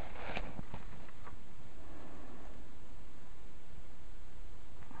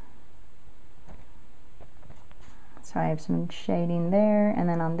 So I have some shading there, and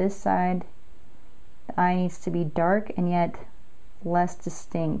then on this side the eye needs to be dark and yet less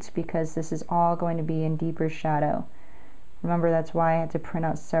distinct because this is all going to be in deeper shadow. Remember, that's why I had to print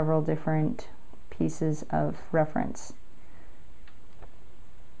out several different pieces of reference.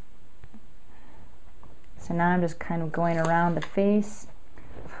 So now I'm just kind of going around the face,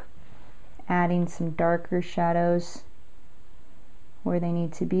 adding some darker shadows where they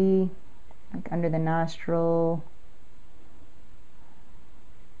need to be, like under the nostril,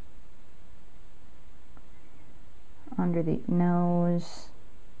 under the nose,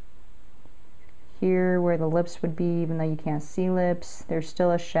 here where the lips would be, even though you can't see lips, there's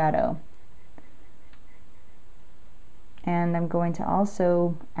still a shadow. And I'm going to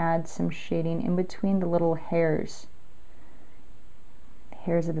also add some shading in between the little hairs, the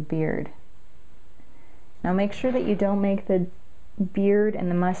hairs of the beard. Now make sure that you don't make the beard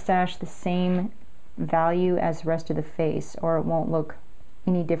and the mustache the same value as the rest of the face, or it won't look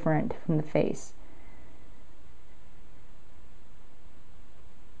any different from the face.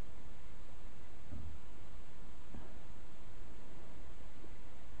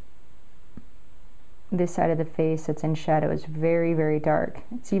 this side of the face that's in shadow is very, very dark.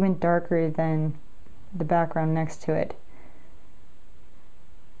 It's even darker than the background next to it.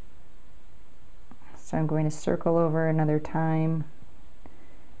 So I'm going to circle over another time,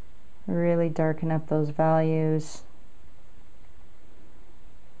 really darken up those values.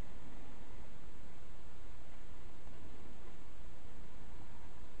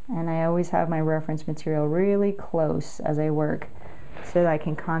 And I always have my reference material really close as I work so that I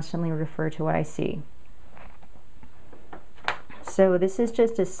can constantly refer to what I see. So this is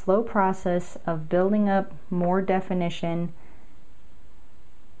just a slow process of building up more definition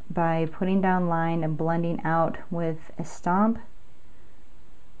by putting down line and blending out with a stomp.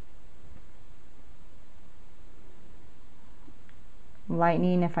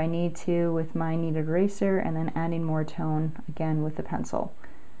 Lightening if I need to with my kneaded eraser, and then adding more tone again with the pencil.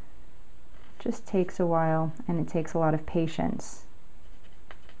 Just takes a while, and it takes a lot of patience.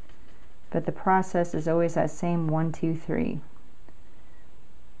 But the process is always that same 1, 2, 3.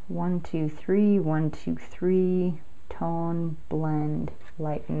 1, 2, 3, 1, 2, 3, tone, blend,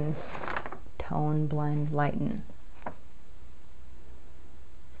 lighten, tone, blend, lighten.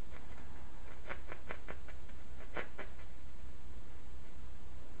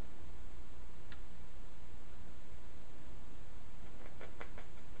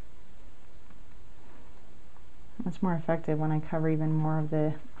 It's more effective when I cover even more of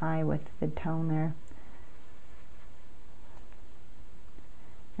the eye with the tone there.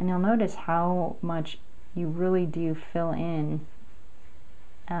 And you'll notice how much you really do fill in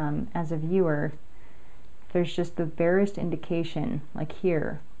as a viewer. There's just the barest indication, like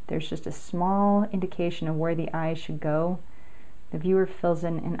here, there's just a small indication of where the eye should go. The viewer fills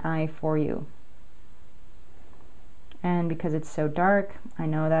in an eye for you. And because it's so dark, I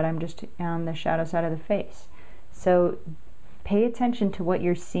know that I'm just on the shadow side of the face. So pay attention to what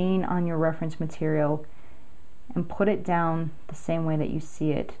you're seeing on your reference material and put it down the same way that you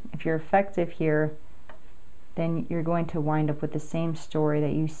see it. If you're effective here, then you're going to wind up with the same story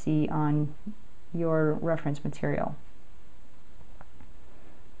that you see on your reference material.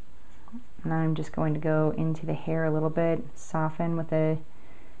 Now I'm just going to go into the hair a little bit, soften with a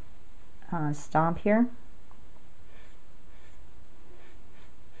stomp here.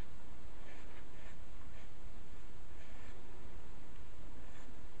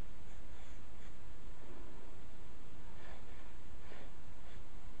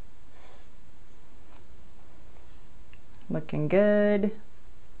 Looking good,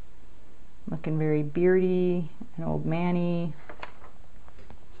 looking very beardy and old man-y.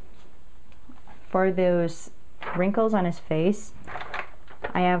 For those wrinkles on his face,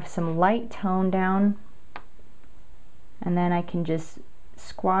 I have some light tone down, and then I can just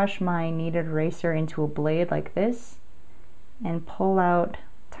squash my kneaded eraser into a blade like this and pull out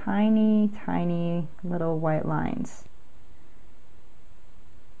tiny, tiny little white lines.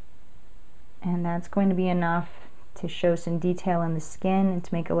 And that's going to be enough to show some detail in the skin and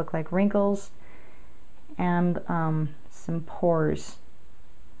to make it look like wrinkles and some pores.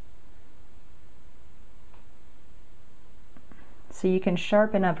 So you can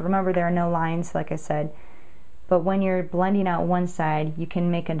sharpen up. Remember, there are no lines, like I said, but when you're blending out one side, you can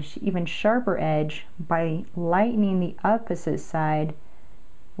make an even sharper edge by lightening the opposite side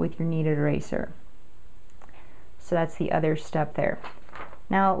with your kneaded eraser. So that's the other step there.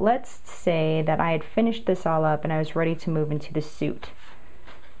 Now let's say that I had finished this all up and I was ready to move into the suit.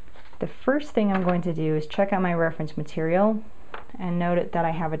 The first thing I'm going to do is check out my reference material and note that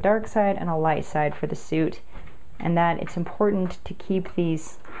I have a dark side and a light side for the suit, and that it's important to keep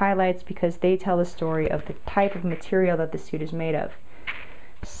these highlights because they tell the story of the type of material that the suit is made of.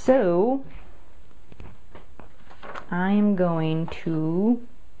 So I'm going to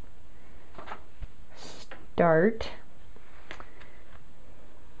start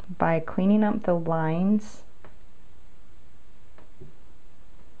by cleaning up the lines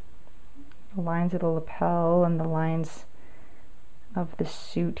of the lapel and the lines of the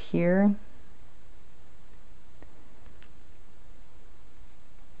suit here.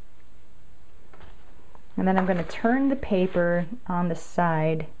 And then I'm going to turn the paper on the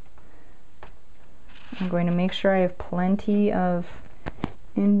side. I'm going to make sure I have plenty of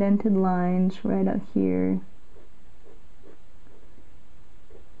indented lines right up here,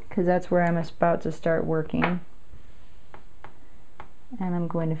 because that's where I'm about to start working. And I'm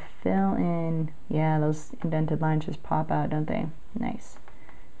going to fill in, yeah, those indented lines just pop out, don't they? Nice.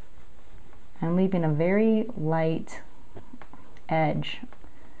 I'm leaving a very light edge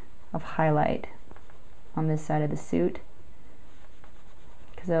of highlight on this side of the suit,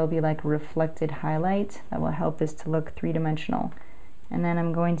 because that will be like a reflected highlight that will help this to look three-dimensional. And then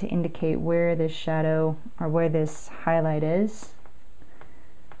I'm going to indicate where this shadow or where this highlight is.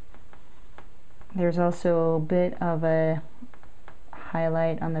 There's also a bit of a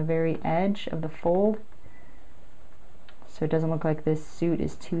highlight on the very edge of the fold, so it doesn't look like this suit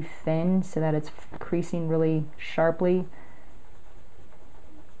is too thin so that it's creasing really sharply.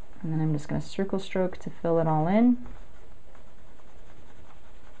 And then I'm just going to circle stroke to fill it all in.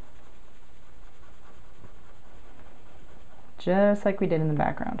 Just like we did in the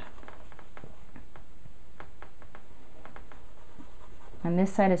background. And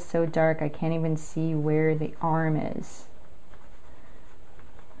this side is so dark I can't even see where the arm is.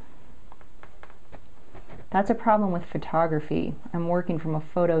 That's a problem with photography. I'm working from a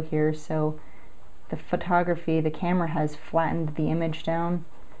photo here, so the camera has flattened the image down.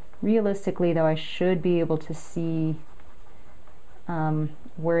 Realistically though, I should be able to see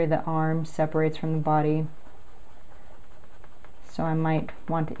where the arm separates from the body. So I might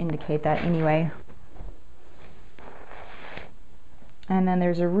want to indicate that anyway. And then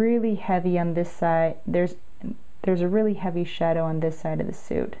there's a really heavy on this side, there's a really heavy shadow on this side of the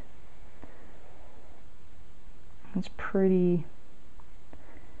suit. It's pretty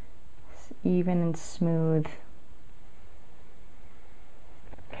even and smooth.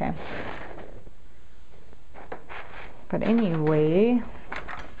 Okay. But anyway,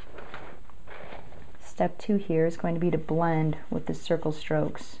 step 2 here is going to be to blend with the circle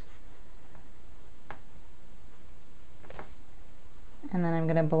strokes. And then I'm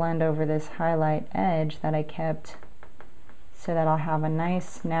going to blend over this highlight edge that I kept so that I'll have a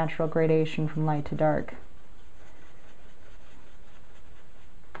nice natural gradation from light to dark.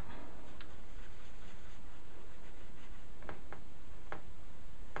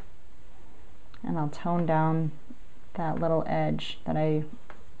 And I'll tone down that little edge that I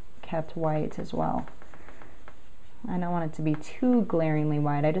kept white as well. I don't want it to be too glaringly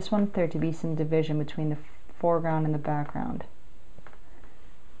white. I just want there to be some division between the foreground and the background.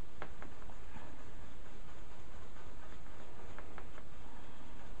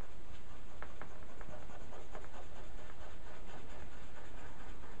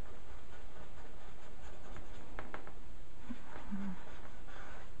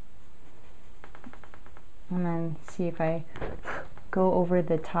 And then see if I go over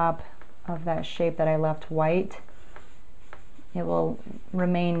the top of that shape that I left white, it will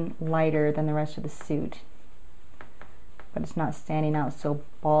remain lighter than the rest of the suit, but it's not standing out so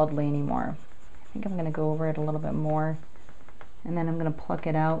baldly anymore. I think I'm going to go over it a little bit more, and then I'm going to pluck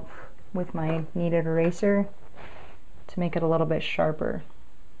it out with my kneaded eraser to make it a little bit sharper.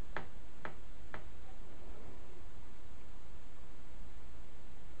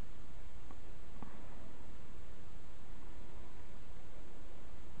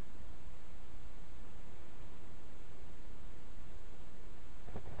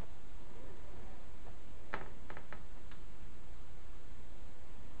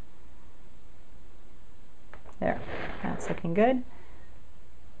 There, that's looking good.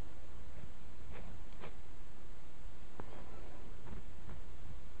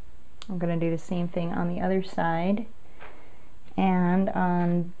 I'm going to do the same thing on the other side and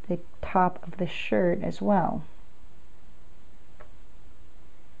on the top of the shirt as well.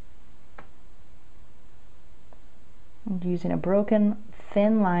 I'm using a broken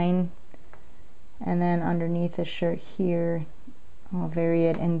thin line, and then underneath the shirt here I'll vary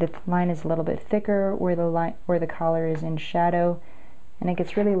it, and the line is a little bit thicker where the collar is in shadow, and it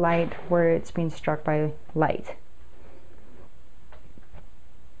gets really light where it's being struck by light.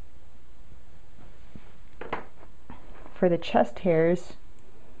 For the chest hairs,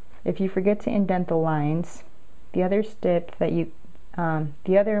 if you forget to indent the lines, the other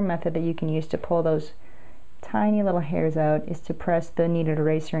method that you can use to pull those tiny little hairs out is to press the kneaded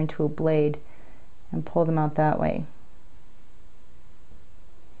eraser into a blade and pull them out that way.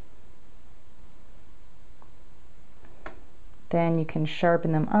 Then you can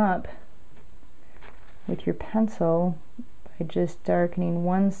sharpen them up with your pencil by just darkening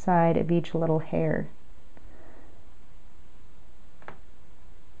one side of each little hair.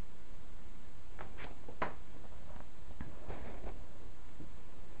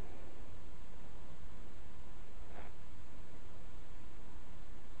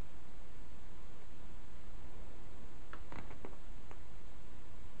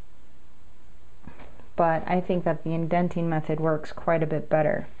 But I think that the indenting method works quite a bit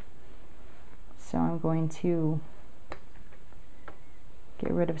better. So I'm going to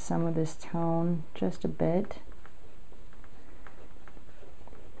get rid of some of this tone just a bit,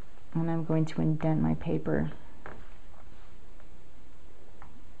 and I'm going to indent my paper.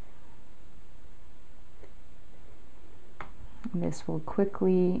 This will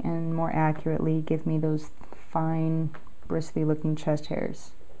quickly and more accurately give me those fine, bristly looking chest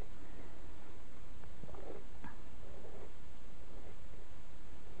hairs.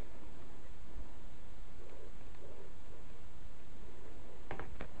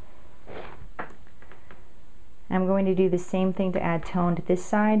 I'm going to do the same thing to add tone to this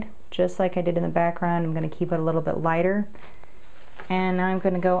side, just like I did in the background. I'm going to keep it a little bit lighter. And now I'm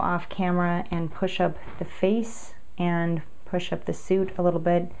going to go off camera and push up the face and push up the suit a little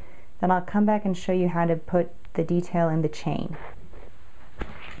bit. Then I'll come back and show you how to put the detail in the chain.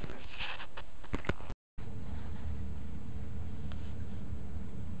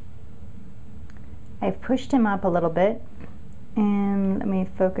 I've pushed him up a little bit. And let me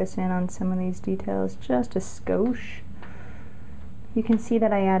focus in on some of these details just a skosh. You can see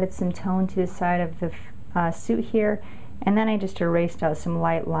that I added some tone to the side of the suit here, and then I just erased out some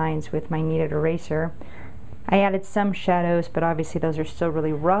light lines with my kneaded eraser. I added some shadows, but obviously those are still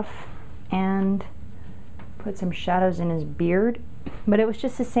really rough, and put some shadows in his beard. But it was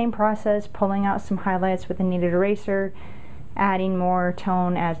just the same process, pulling out some highlights with a kneaded eraser, adding more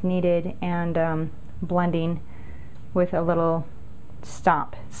tone as needed, and blending with a little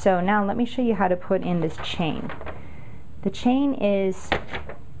stomp. So now let me show you how to put in this chain. The chain is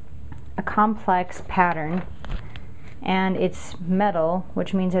a complex pattern, and it's metal,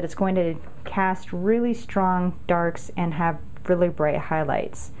 which means that it's going to cast really strong darks and have really bright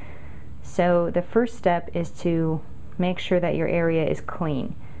highlights. So the first step is to make sure that your area is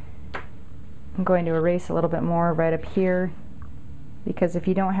clean. I'm going to erase a little bit more right up here, because if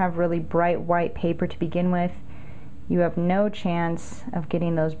you don't have really bright white paper to begin with, you have no chance of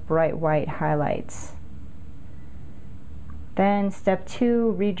getting those bright white highlights. Then step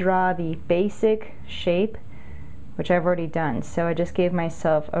 2, redraw the basic shape, which I've already done. So I just gave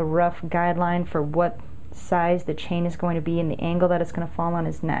myself a rough guideline for what size the chain is going to be and the angle that it's going to fall on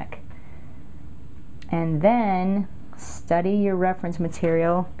his neck. And then study your reference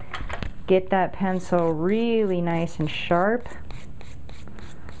material. Get that pencil really nice and sharp.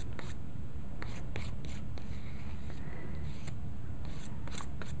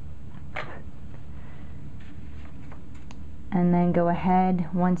 And then go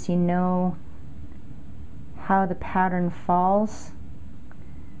ahead, once you know how the pattern falls,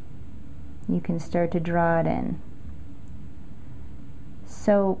 you can start to draw it in.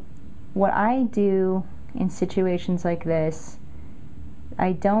 So what I do in situations like this,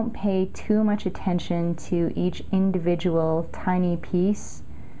 I don't pay too much attention to each individual tiny piece.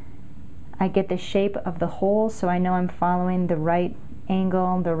 I get the shape of the whole, so I know I'm following the right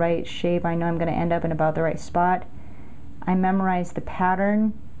angle, the right shape. I know I'm going to end up in about the right spot. I memorize the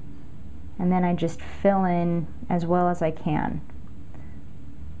pattern, and then I just fill in as well as I can.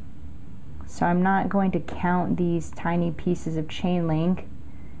 So I'm not going to count these tiny pieces of chain link.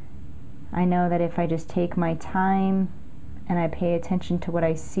 I know that if I just take my time and I pay attention to what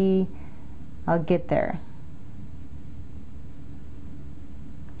I see, I'll get there.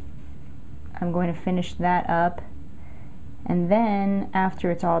 I'm going to finish that up, and then after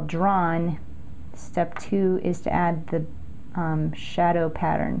it's all drawn, step 2 is to add the shadow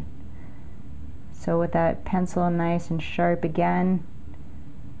pattern. So with that pencil nice and sharp again,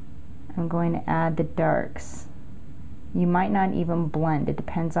 I'm going to add the darks. You might not even blend. It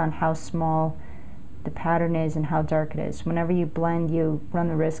depends on how small the pattern is and how dark it is. Whenever you blend, you run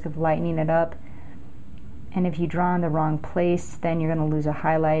the risk of lightening it up, and if you draw in the wrong place, then you're going to lose a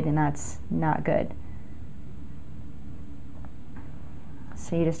highlight, and that's not good.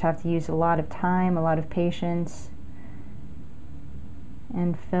 So you just have to use a lot of time, a lot of patience,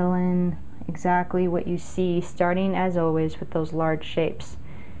 and fill in exactly what you see, starting as always with those large shapes.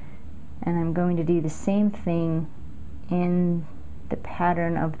 And I'm going to do the same thing in the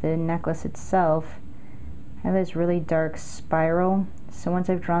pattern of the necklace itself. I have this really dark spiral, so once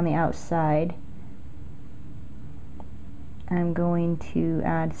I've drawn the outside, I'm going to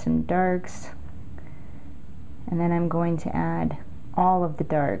add some darks, and then I'm going to add all of the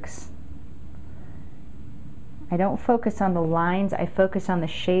darks. I don't focus on the lines, I focus on the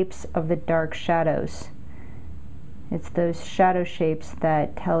shapes of the dark shadows. It's those shadow shapes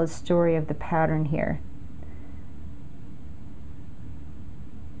that tell a story of the pattern here.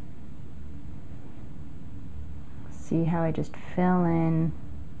 See how I just fill in,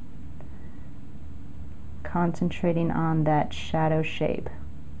 concentrating on that shadow shape.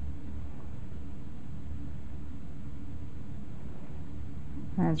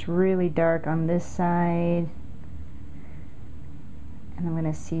 And it's really dark on this side, and I'm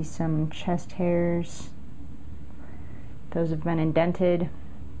going to see some chest hairs. Those have been indented.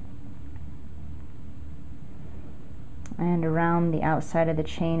 and around the outside of the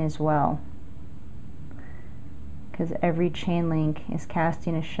chain as well, because every chain link is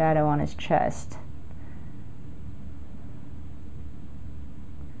casting a shadow on his chest.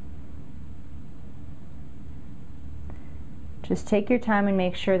 Just take your time and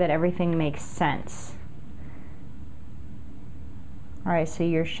make sure that everything makes sense. Alright, so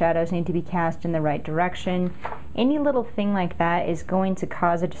your shadows need to be cast in the right direction. Any little thing like that is going to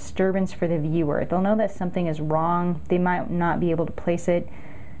cause a disturbance for the viewer. They'll know that something is wrong. They might not be able to place it,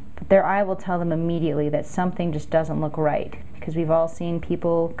 but their eye will tell them immediately that something just doesn't look right, because we've all seen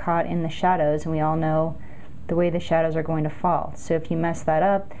people caught in the shadows and we all know the way the shadows are going to fall. So if you mess that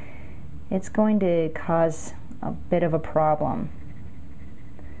up, it's going to cause a bit of a problem.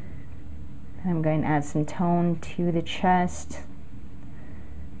 I'm going to add some tone to the chest,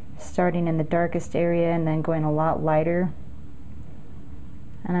 starting in the darkest area and then going a lot lighter.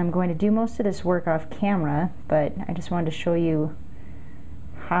 And I'm going to do most of this work off camera, but I just wanted to show you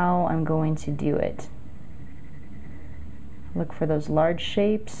how I'm going to do it. Look for those large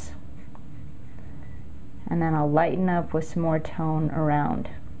shapes, and then I'll lighten up with some more tone around.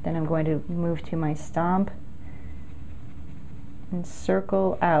 Then I'm going to move to my stomp and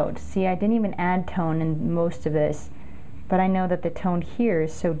circle out. See, I didn't even add tone in most of this, but I know that the tone here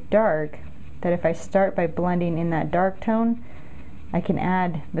is so dark that if I start by blending in that dark tone, I can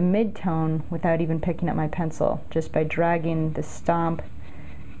add the mid-tone without even picking up my pencil, just by dragging the stomp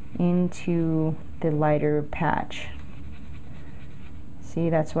into the lighter patch. See,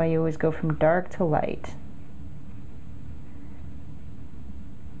 that's why you always go from dark to light.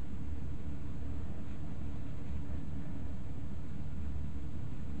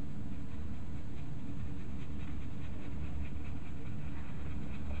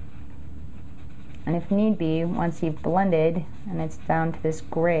 And if need be, once you've blended and it's down to this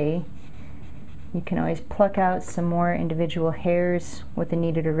gray, you can always pluck out some more individual hairs with a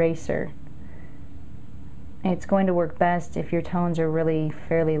kneaded eraser. It's going to work best if your tones are really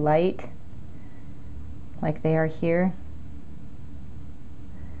fairly light, like they are here.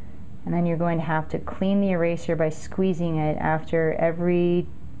 And then you're going to have to clean the eraser by squeezing it after every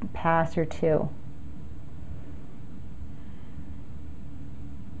pass or two.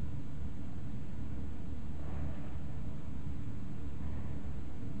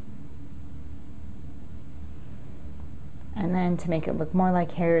 And then to make it look more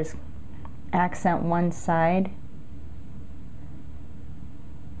like hairs, accent one side.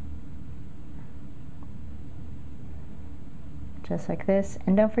 Just like this.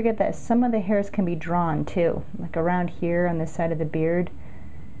 And don't forget that some of the hairs can be drawn too, like around here on the side of the beard,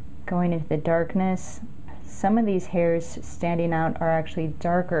 going into the darkness. Some of these hairs standing out are actually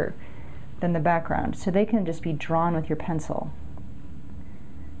darker than the background, so they can just be drawn with your pencil.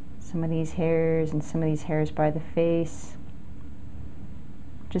 Some of these hairs and some of these hairs by the face.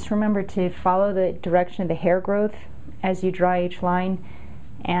 Just remember to follow the direction of the hair growth as you draw each line,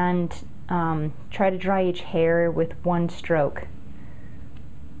 and try to draw each hair with one stroke.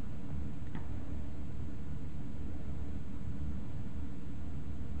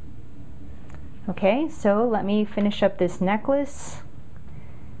 Okay, so let me finish up this necklace,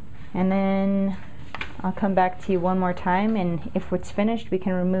 and then I'll come back to you one more time, and if it's finished we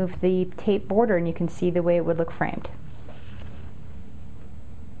can remove the tape border and you can see the way it would look framed.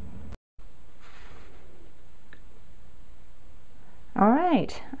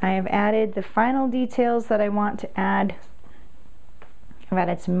 Alright, I have added the final details that I want to add. I've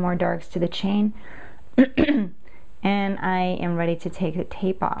added some more darks to the chain and I am ready to take the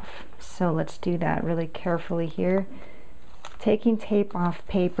tape off. So let's do that really carefully here. Taking tape off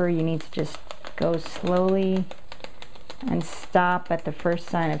paper, you need to just go slowly and stop at the first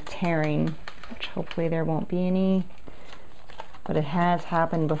sign of tearing, which hopefully there won't be any, but it has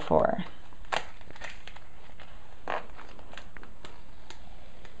happened before.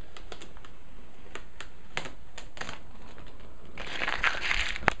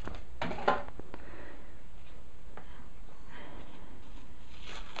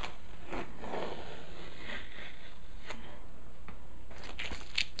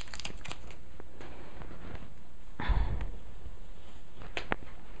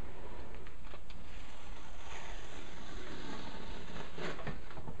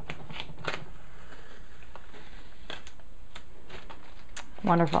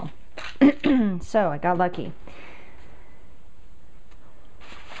 Wonderful. So I got lucky.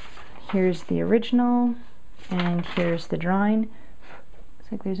 Here's the original and here's the drawing.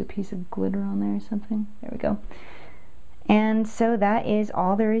 Looks like there's a piece of glitter on there or something. There we go. And so that is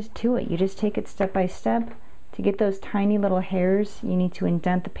all there is to it. You just take it step by step. To get those tiny little hairs, you need to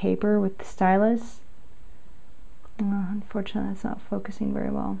indent the paper with the stylus Unfortunately, that's not focusing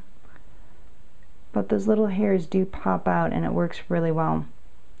very well. But those little hairs do pop out and it works really well.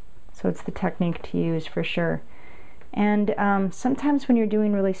 So it's the technique to use for sure. And sometimes when you're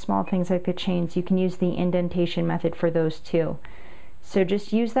doing really small things like the chains, you can use the indentation method for those too. So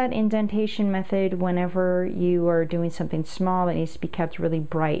just use that indentation method whenever you are doing something small that needs to be kept really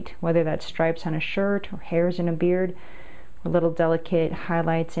bright, whether that's stripes on a shirt or hairs in a beard or little delicate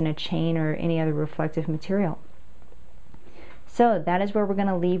highlights in a chain or any other reflective material. So that is where we're going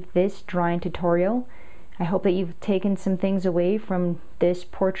to leave this drawing tutorial. I hope that you've taken some things away from this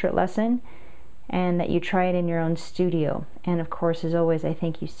portrait lesson and that you try it in your own studio. And of course, as always, I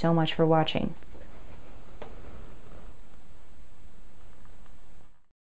thank you so much for watching.